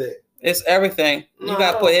everything? It's everything. You No,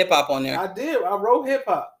 gotta put hip hop on there. I did. I wrote hip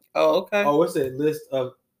hop. Oh, okay. Oh, what's that list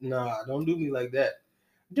of? Nah, don't do me like that.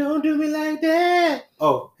 Don't do me like that.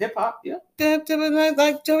 Oh, hip hop. Yeah,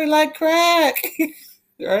 Do we like crack?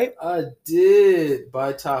 Right? I did.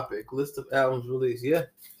 By topic, list of albums released. Yeah,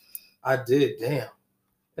 I did. Damn,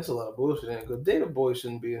 that's a lot of bullshit. In because David Bowie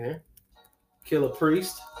shouldn't be in here. Killer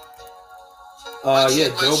Priest. Yeah,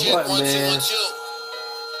 Joe Budden, man.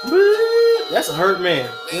 That's a hurt man.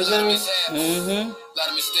 You know what I'm saying?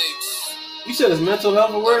 Mm-hmm. You said it's Mental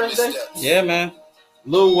Health Awareness Day? Yeah, man.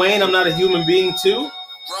 Lil Wayne, I'm Not a Human Being too.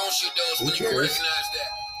 Who cares?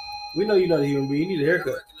 We know you're not a human being. You need a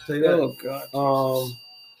haircut. I'll tell you that. Oh God.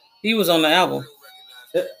 He was on the album.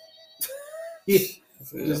 Yeah,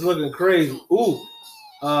 just looking crazy. Ooh.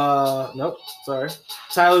 Nope. Sorry.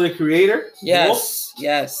 Tyler the Creator. Yes. Wolf.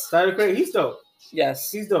 Yes. Tyler the Creator. He's dope.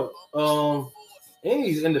 Yes. He's dope. And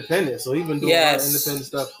he's independent, so he's been doing a lot of independent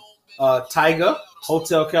stuff. Tyga,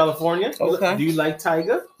 Hotel California. Okay. Do you like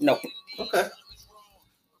Tyga? Nope. Okay.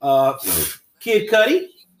 Kid Cudi.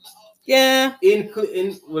 Yeah. In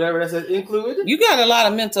whatever that says included. You got a lot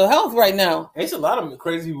of mental health right now. There's a lot of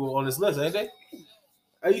crazy people on this list, ain't they?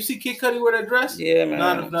 You see Kid Cudi wear that dress? Yeah, man.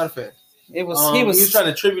 Not a fan. It was He was trying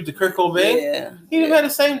to tribute to Kurt Cobain. Yeah. He didn't have the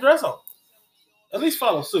same dress on. At least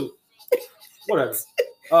follow suit. Whatever.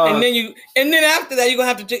 And then after that, you're gonna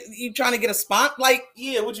have to you trying to get a spot like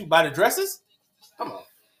Yeah, would you buy the dresses? Come on.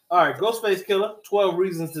 All right, Ghostface Killer, 12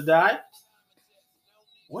 Reasons to Die.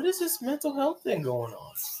 What is this mental health thing going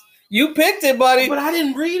on? you picked it, buddy. But I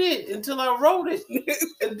didn't read it until I wrote it.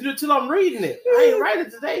 Until I'm reading it. I ain't write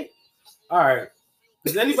it today. All right.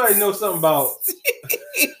 Does anybody know something about?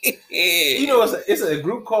 You know, it's a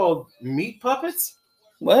group called Meat Puppets.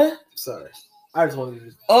 What? Sorry, I just wanted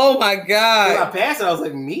to. Oh my When I God. passed it, I was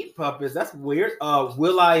like, Meat Puppets. That's weird.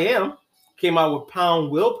 Will I Am came out with Pound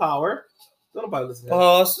Willpower. Don't nobody listen to that.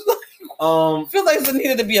 Pause. I feel like there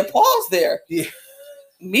needed to be a pause there. Yeah.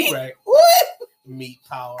 Meat? Right. What? Meat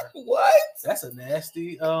Power. What? That's a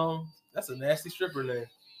nasty stripper name.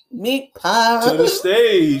 Meat pie. To the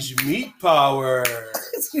stage, Meat Power.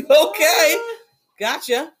 Okay.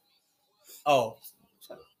 Gotcha. Oh.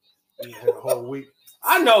 Yeah, the whole week.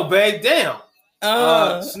 I know, babe. Damn.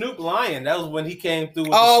 Snoop Lion. That was when he came through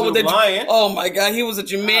with Snoop Lion. Oh my God, he was a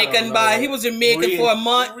Jamaican He was Jamaican for a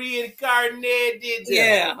month. Reincarnated.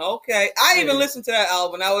 Yeah, okay. I even listened to that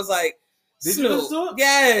album. I was like, Did you listen to it?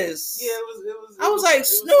 Yes. Yeah, it was. I was like, it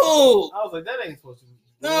was Snoop. I was like, that ain't supposed to be.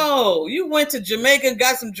 No, you went to Jamaica,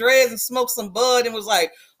 got some dreads, and smoked some bud, and was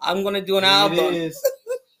like, "I'm gonna do an album." It is.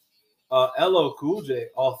 LL Cool J,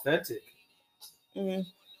 Authentic. Mhm.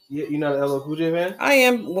 You not an LL Cool J fan? I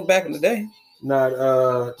am. Well, back in the day. Not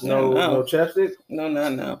no chapstick.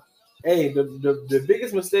 No. Hey, the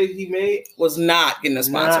biggest mistake he made Was not getting a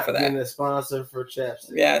sponsor for that. Getting a sponsor for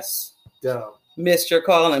chapstick. Yes. Dumb. Missed your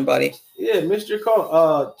calling, buddy. Yeah, Mr.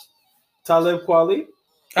 Call. Talib Kweli,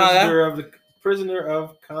 prisoner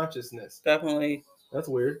of consciousness. Definitely. That's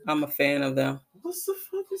weird. I'm a fan of them. What the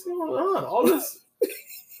fuck is going on? All this.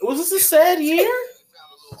 Was this a sad year?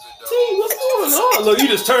 T, what's going on? Look, you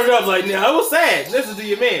just turned up like now. It was sad. Listen to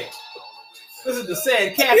your man. This is the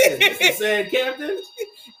sad captain. This is the sad captain.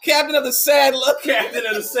 Captain of the sad look. Captain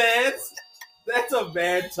of the Sads. That's a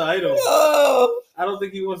bad title. Oh. I don't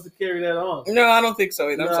think he wants to carry that on. No, I don't think so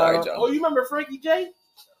either. I'm sorry, Joe. Oh, you remember Frankie J?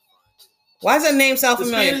 Why does that name sound The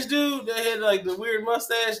familiar? Spanish dude that had like the weird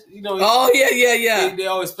mustache. You know. Oh yeah. They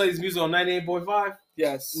always play his music on 98.5.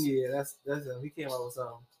 Yes. Yeah, that's him. He came out with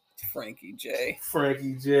something. Frankie J.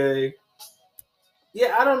 Frankie J.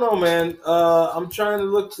 Yeah, I don't know, man. I'm trying to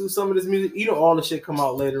look through some of this music. You know, all the shit come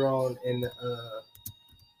out later on in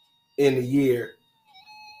the year.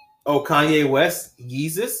 Oh, Kanye West,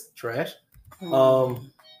 Yeezus, trash.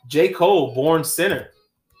 J. Cole, Born Sinner.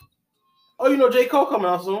 Oh, you know J. Cole coming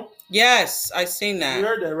out soon. Yes, I seen that. You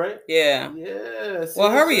heard that, right? Yeah. Yeah. Well,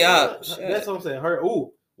 hurry up. That's what I'm saying. Hurry.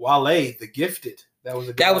 Ooh, Wale, The Gifted. That was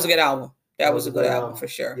a good album. That was a good album for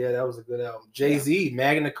sure. Yeah, that was a good album. Jay-Z,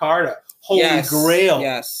 Magna Carta, Holy Grail.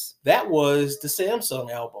 Yes. That was the Samsung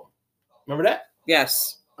album. Remember that?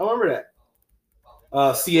 Yes. I remember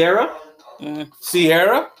that. Sierra. Mm.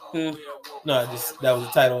 Sierra. Mm. No, that was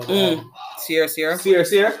the title of the album. Sierra.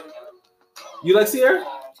 You like Sierra?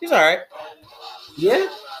 She's all right. Yeah.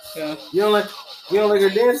 Yeah. You don't like her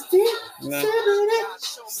dance team?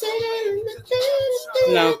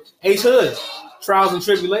 No. Ace Hood, Trials and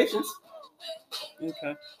Tribulations.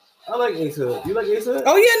 Okay. I like Ace Hood. You like Ace Hood?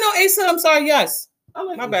 Oh yeah, no, Ace Hood. I'm sorry. Yes. I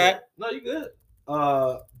like My Ace bad. Hood. No, you good.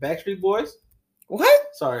 Backstreet Boys. What?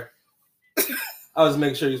 Sorry. I was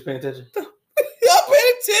making sure you was paying attention. Y'all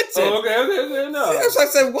paying attention. Oh, okay. No. Yes, I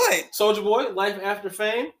said what? Soldier Boy, Life After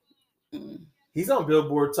Fame. He's on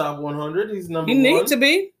Billboard Top 100. He's number one. He needs to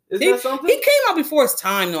be. Isn't that something? He came out before his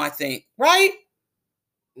time, though, I think. Right?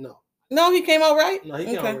 No, he came out right? No, he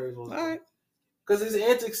came out very well. All right. Because his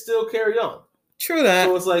antics still carry on. True that.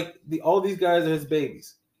 So it's like all these guys are his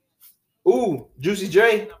babies. Ooh, Juicy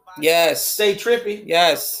J. Yes. Stay Trippy.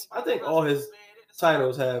 Yes. I think all his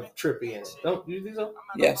titles have Trippy in it. Don't you think so?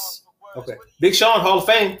 Yes. Okay. Big Sean, Hall of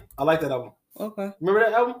Fame. I like that album. Okay. Remember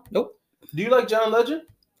that album? Nope. Do you like John Legend?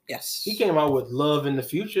 Yes. He came out with Love in the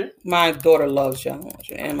Future. My daughter loves John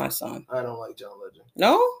Legend and my son. I don't like John Legend.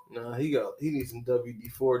 No? No, he needs some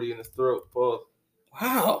WD-40 in his throat. Pause.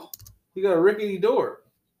 Wow. He got a rickety door.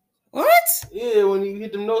 What? Yeah, when you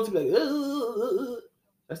hit them notes, he's like,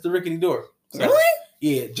 that's the rickety door. Sorry. Really?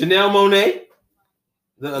 Yeah. Janelle Monáe,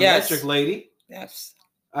 the electric lady. Yes.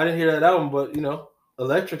 I didn't hear that album, but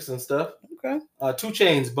electrics and stuff. Okay. 2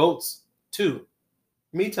 Chainz, Boats, 2.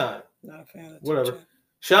 Me Time. Not a fan of Whatever.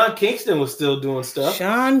 Sean Kingston was still doing stuff.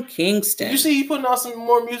 Sean Kingston. Did you see he putting out some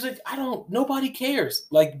more music? Nobody cares.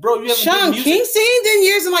 Like, bro, you haven't Sean Kingston did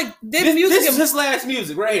years and did music. This is his last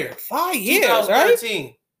music right here. 5 years, right?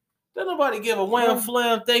 2013. Don't nobody give a wham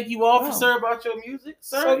flam thank you officer about your music,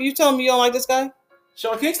 sir. So you telling me you don't like this guy?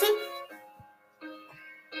 Sean Kingston?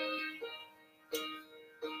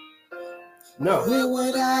 No. What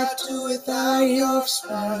would I do without your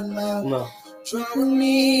smile? No. Dropping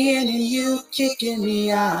me in and you kicking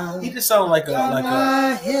me out. He just sounded like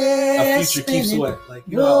a future Keith Sweat. Like,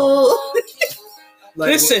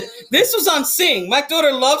 Listen, this was on Sing. My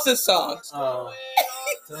daughter loves this song. Oh,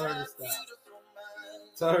 tell her to stop.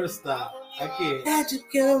 Tell her to stop. I can't.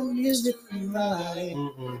 Magic girl music right.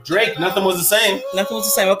 Drake, Nothing Was the Same. Nothing was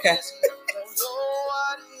the same. Okay.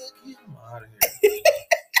 Come out of here.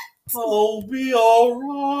 I'll be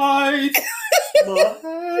alright. My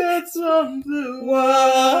head's underwater,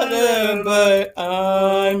 but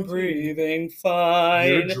I'm breathing fine.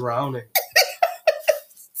 You're drowning.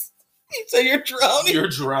 So you're drowning? You're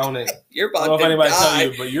drowning. You're about I don't know to if anybody die.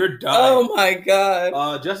 tell you, but you're dying. Oh my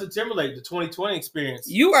God. Justin Timberlake, the 2020 Experience.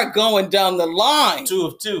 You are going down the line. 2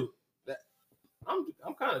 of 2.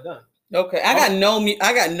 I'm kind of done. Okay, I got no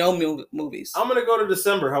movies. I'm gonna go to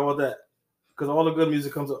December. How about that? Because all the good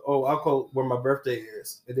music comes up. Oh, I'll quote where my birthday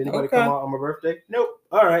is. Did anybody come out on my birthday? Nope.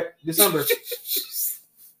 All right, December.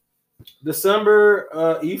 December,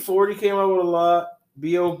 E40 came out with a lot.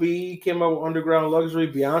 B.O.B. came out with Underground Luxury.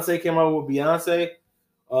 Beyonce came out with Beyonce.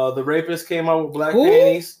 The Rapist came out with Black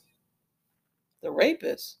Panties. The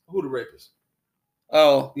Rapist? Who the Rapist?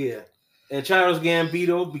 Oh. Yeah. And Childish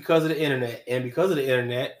Gambino because of the internet. And because of the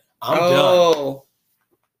internet, I'm done.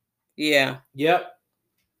 Yeah. Yep.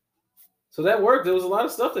 So that worked. There was a lot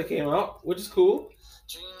of stuff that came out, which is cool.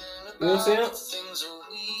 You know what I'm saying?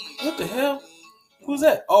 What the hell? Who's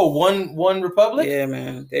that? Oh, One Republic? Yeah,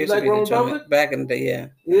 man. They You used to like be the One joint Republic? back in the day. Yeah.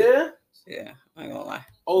 Yeah? Yeah. I ain't gonna lie.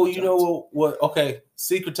 Oh, you know what? Okay,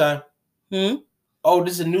 Secret Time. Hmm? Oh,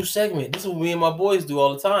 this is a new segment. This is what me and my boys do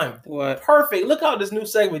all the time. What? Perfect. Look how this new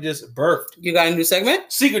segment just birthed. You got a new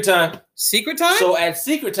segment? Secret Time. Secret Time? So at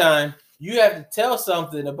Secret Time, you have to tell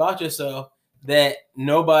something about yourself that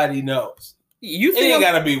nobody knows. You It think ain't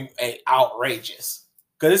gotta be outrageous.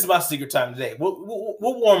 Because this is my Secret Time today. We'll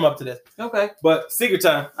warm up to this. Okay. But Secret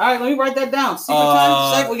Time. All right, let me write that down. Secret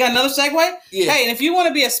Time. We got another segue? Yeah. Hey, and if you want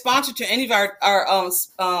to be a sponsor to any of our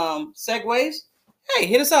segues, hey,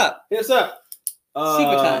 hit us up. Hit us up.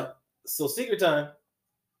 Secret Time. So Secret Time.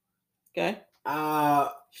 Okay.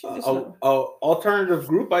 Alternative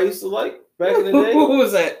group I used to like back in the day. Who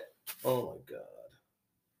was that? Oh my god.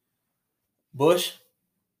 Bush.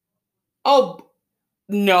 Oh,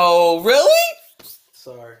 no. Really?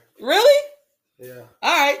 Sorry. Really? Yeah.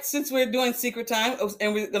 All right. Since we're doing Secret Time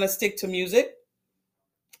and we're going to stick to music,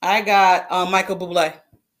 I got Michael Bublé.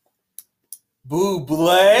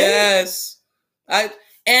 Bublé? Yes.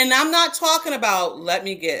 And I'm not talking about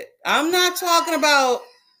I'm not talking about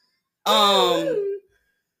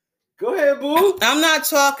Go ahead, Boo. I'm not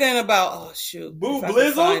talking about Boo if I can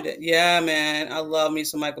Blizzle? find it. Yeah, man. I love me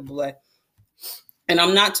some Michael Bublé. And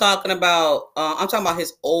I'm not talking about I'm talking about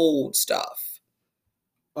his old stuff.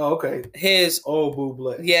 Oh, okay. His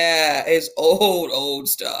Bublé. Yeah, his old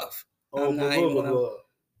stuff. Oh, I'm not even gonna Bublé.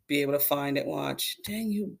 be able to find it. Watch. Dang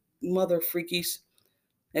you mother freakies.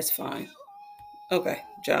 That's fine. Okay,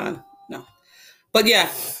 John. No. But yeah,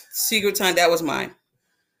 Secret Time, that was mine.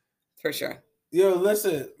 For sure. Yo,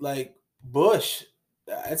 listen, like Bush,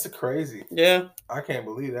 that's a crazy. Yeah. I can't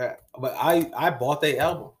believe that. But I bought that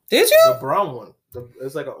album. Did you? The brown one.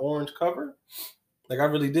 It's like an orange cover. Like I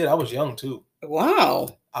really did. I was young too. Wow.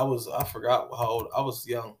 I forgot how old I was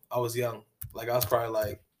young. Like I was probably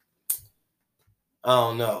like, I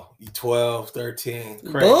don't know, 12, 13.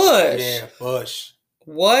 Crazy. Bush. Yeah, Bush.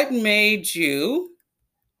 What made you?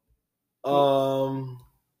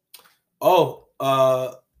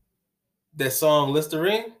 That song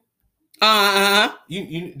Listerine. Uh-huh.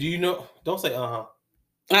 You do you know? Don't say uh-huh.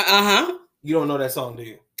 Uh-huh. You don't know that song, do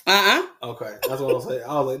you? Uh-huh. Okay, that's what I'll say.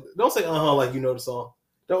 I was like, don't say uh-huh like you know the song.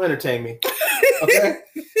 Don't entertain me. Okay?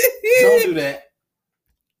 Don't do that.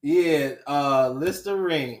 Yeah,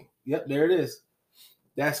 Listerine. Yep, there it is.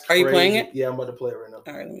 That's crazy. Are you playing it? Yeah, I'm about to play it right now.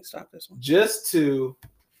 All right, let me stop this one. Just to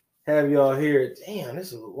have y'all hear it. Damn, this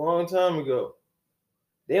is a long time ago.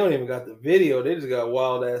 They don't even got the video. They just got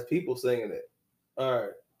wild ass people singing it. All right.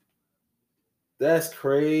 That's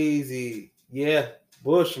crazy. Yeah,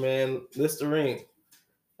 Bush, man. Listerine.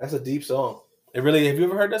 That's a deep song. It really, have you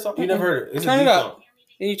ever heard that song? You never heard it. It's Turn a it deep up. song.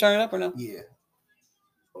 Can you turn it up or no? Yeah.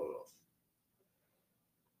 Hold on.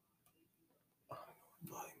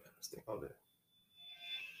 Volume, man. This thing out there.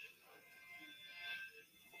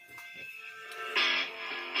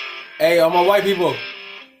 Hey, all my white people.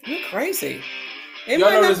 You're crazy. Y'all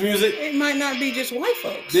know this music? It might not be just white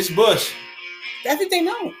folks. This Bush. I think they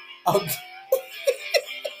know. Oh,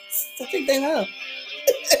 I think they know.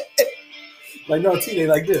 like no T, they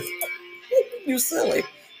like this. You silly.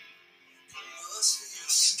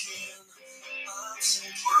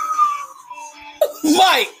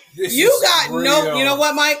 Mike, This you is got real. no. You know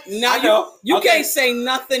what, Mike? Now I know. you Okay. can't say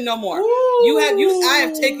nothing no more. Woo. I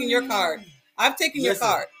have taken your card. I've taken your Listen,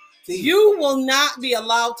 card. T. You will not be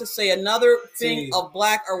allowed to say another thing T. of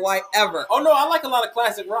black or white ever. Oh no, I like a lot of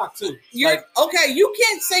classic rock too. You're Like, okay. You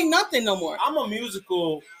can't say nothing no more. I'm a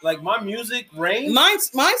musical, like my music range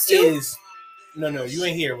Mine's too. is no, you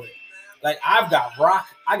ain't here with it. Like I've got rock,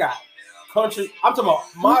 I got country. I'm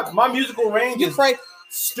talking about my musical range You is pray.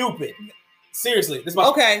 stupid. Seriously, this is my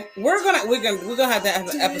Okay, we're gonna have to have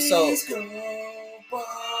an episode.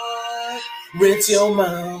 With your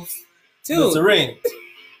mouth. Dude, Listerine.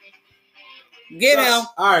 get him.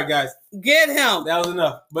 All right, guys. Get him. That was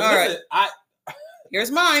enough. But All listen,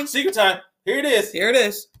 Here's mine. Secret Time. Here it is. Here it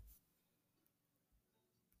is.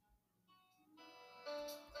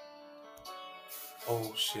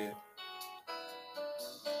 Oh shit.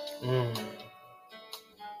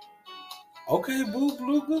 Okay, Boo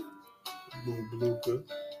Bluka. Boo Bluka.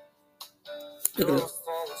 Look at this.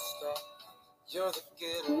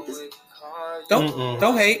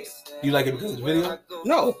 Don't hate. You like it because of the video?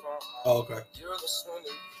 No. Oh, okay.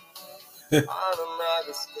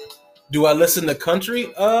 Do I listen to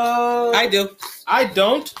country? I do. I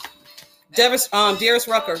don't. Darius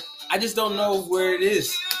Rucker. I just don't know where it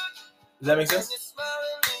is. Does that make sense?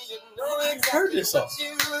 heard this song.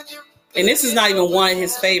 And this is not even one of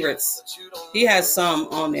his favorites. He has some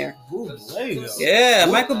on there. Bublé, though. Yeah,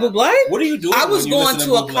 Michael Bublé. What are you doing? I was when you going listen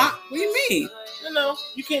to a Bublé? con. What do you mean? You know,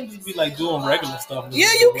 you can't just be like doing regular stuff.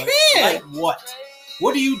 Yeah, you Bublé. can. Like what?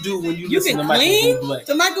 What do you do when you You listen can to Michael clean Bublé?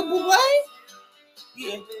 to Michael Bublé.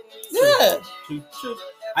 Yeah. Yeah. True.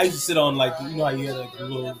 I used to sit on like, you know how you had like the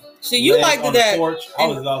little. So you leg liked on that? the porch. I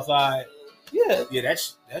was outside. Yeah. Yeah, that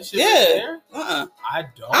shit. Yeah. Right there, I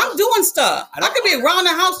don't. I'm doing stuff. I I don't- could be around the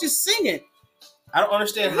house just singing. I don't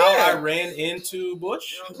understand how I ran into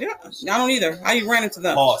Bush. Yeah. I don't either. How you ran into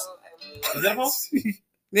them? Pause. Is that a pause?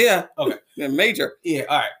 Yeah. Okay. They're major. Yeah.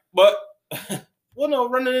 All right. But well, no,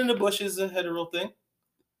 running into Bush is a hetero thing.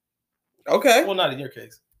 Okay. Well, not in your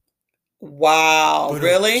case. Wow. But,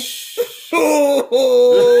 Really? Good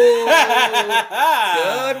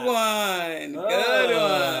Good one. Good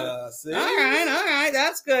one. See? All right.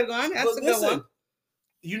 That's a good one. That's But a good listen, one.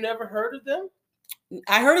 You never heard of them?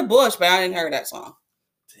 I heard of Bush, but I didn't hear that song.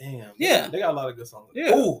 Damn. Yeah. They got a lot of good songs.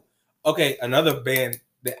 Yeah. Ooh. Okay. Another band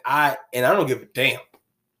that I don't give a damn.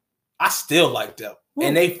 I still like them. Ooh.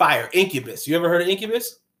 And they fire Incubus. You ever heard of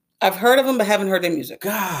Incubus? I've heard of them, but haven't heard their music.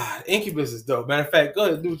 God, Incubus is dope. Matter of fact, go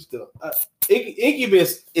ahead, do stuff.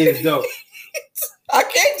 Incubus is dope. I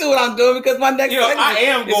can't do what I'm doing because my next. You know, I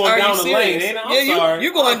am is, going are down you the lane. serious? Ain't I? I'm sorry.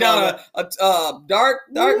 You're going down a dark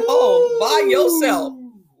hole by yourself.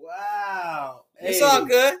 Wow. It's Hey. all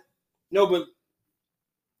good. No, but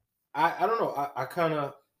I don't know. I kind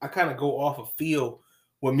of go off a feel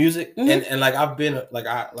with music, Mhm. and like I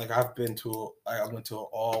went to an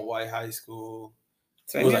all white high school.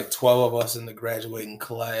 It was like 12 of us in the graduating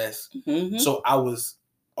class, so I was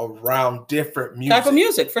around different music. Type of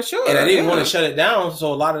music for sure, and I didn't want to shut it down.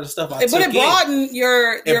 So a lot of the stuff I but took it broadened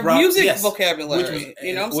your music yes, vocabulary.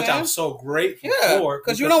 You know what I'm which saying? I'm so grateful Yeah, for.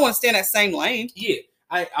 because you don't want to stay in that same lane. Yeah,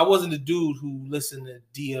 I wasn't a dude who listened to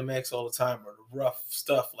DMX all the time or the rough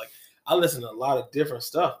stuff. Like I listen to a lot of different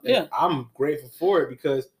stuff. And Yeah. I'm grateful for it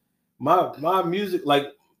because my music, like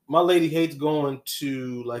my lady hates going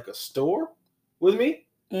to like a store with me.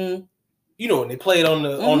 Mm. You know when they play it on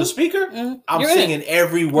the speaker, I'm You're singing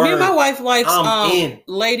every word. Me and my wife likes I'm in.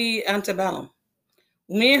 Lady Antebellum.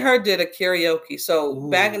 Me and her did a karaoke. So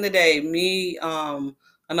back in the day, me,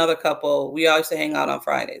 another couple, we all used to hang out on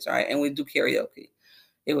Fridays, right? And we do karaoke.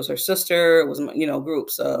 It was her sister. It was,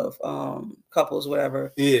 groups of couples,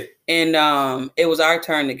 whatever. Yeah. And it was our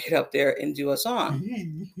turn to get up there and do a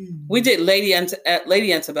song. We did Lady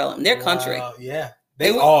Antebellum. They're country. Wow, yeah, they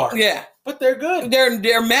are. Yeah, but they're good.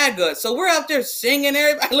 They're mad good. So we're out there singing.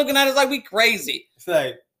 Everybody looking at us like we crazy. It's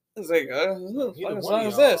like, what the Neither fucking one song of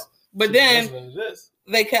is y'all this? But should be then listening to this.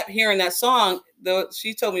 they kept hearing that song.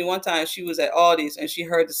 She told me one time she was at Aldi's and she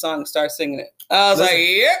heard the song and started singing it. I was Listen, like,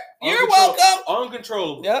 "Yep, you're welcome."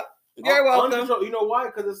 Uncontrollable. Yep, you're welcome. Uncontrollable. You know why?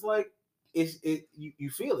 Because it's like you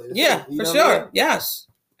feel it. It's Yeah, like, you for know sure. what I mean? Yes,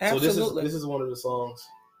 absolutely. So this is one of the songs.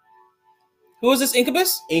 Who is this?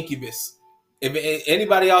 Incubus? Incubus. If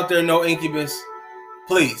anybody out there know Incubus,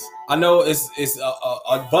 please. I know it's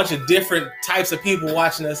a bunch of different types of people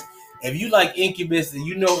watching us. If you like Incubus and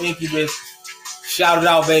you know Incubus, shout it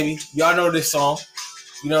out, baby. Y'all know this song.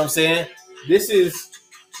 You know what I'm saying? This is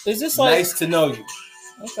this like Nice to Know You.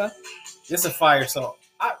 Okay. This is a fire song.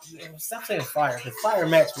 Stop saying fire, because fire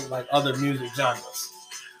match with like other music genres.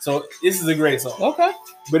 So this is a great song. Okay.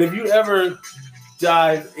 But if you ever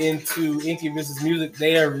dive into Incubus's music,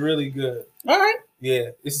 they are really good. All right. Yeah,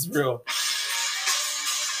 this is real.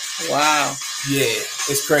 Wow. Yeah,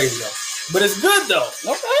 it's crazy though. But it's good though.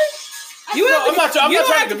 Okay. I'm not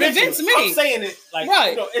trying to convince convince me. I'm saying it like,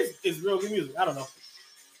 Right. It's real good music. I don't know.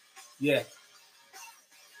 Yeah.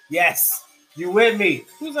 Yes. You with me.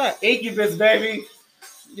 Who's that? Incubus, baby.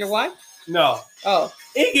 Your wife? No. Oh.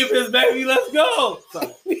 Incubus, baby. Let's go.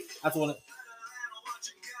 Sorry. That's what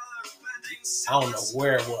I don't know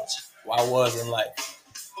where it was. Where I was in life.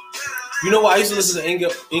 You know what? I used to listen to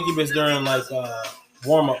Incubus during like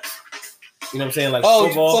warm-ups. You know what I'm saying? Like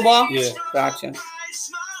football. Yeah. Gotcha.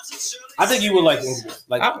 I think you would like Incubus.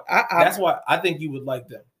 Like that's why I think you would like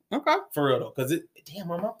them. Okay. For real though. Because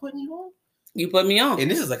damn, am I putting you on? You put me on.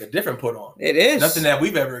 And this is like a different put on. It is. Nothing that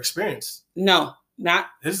we've ever experienced. No, not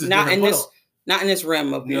This is not different in put this on. not in this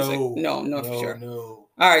realm of music. No, for sure. No.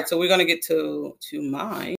 All right, so we're gonna get to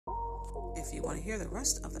mine. If you want to hear the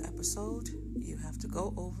rest of the episode, you have to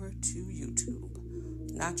go over to YouTube.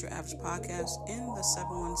 Not Your Average Podcast in the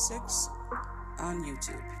 716 on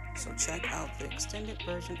YouTube. So check out the extended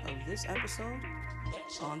version of this episode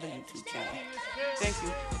on the YouTube channel. Thank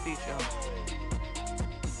you. Peace, y'all.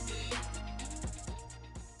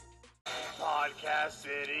 Podcast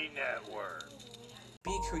City Network.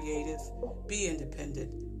 be creative, be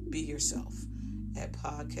independent, be yourself at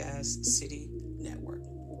Podcast City Network.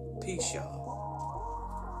 Peace, y'all.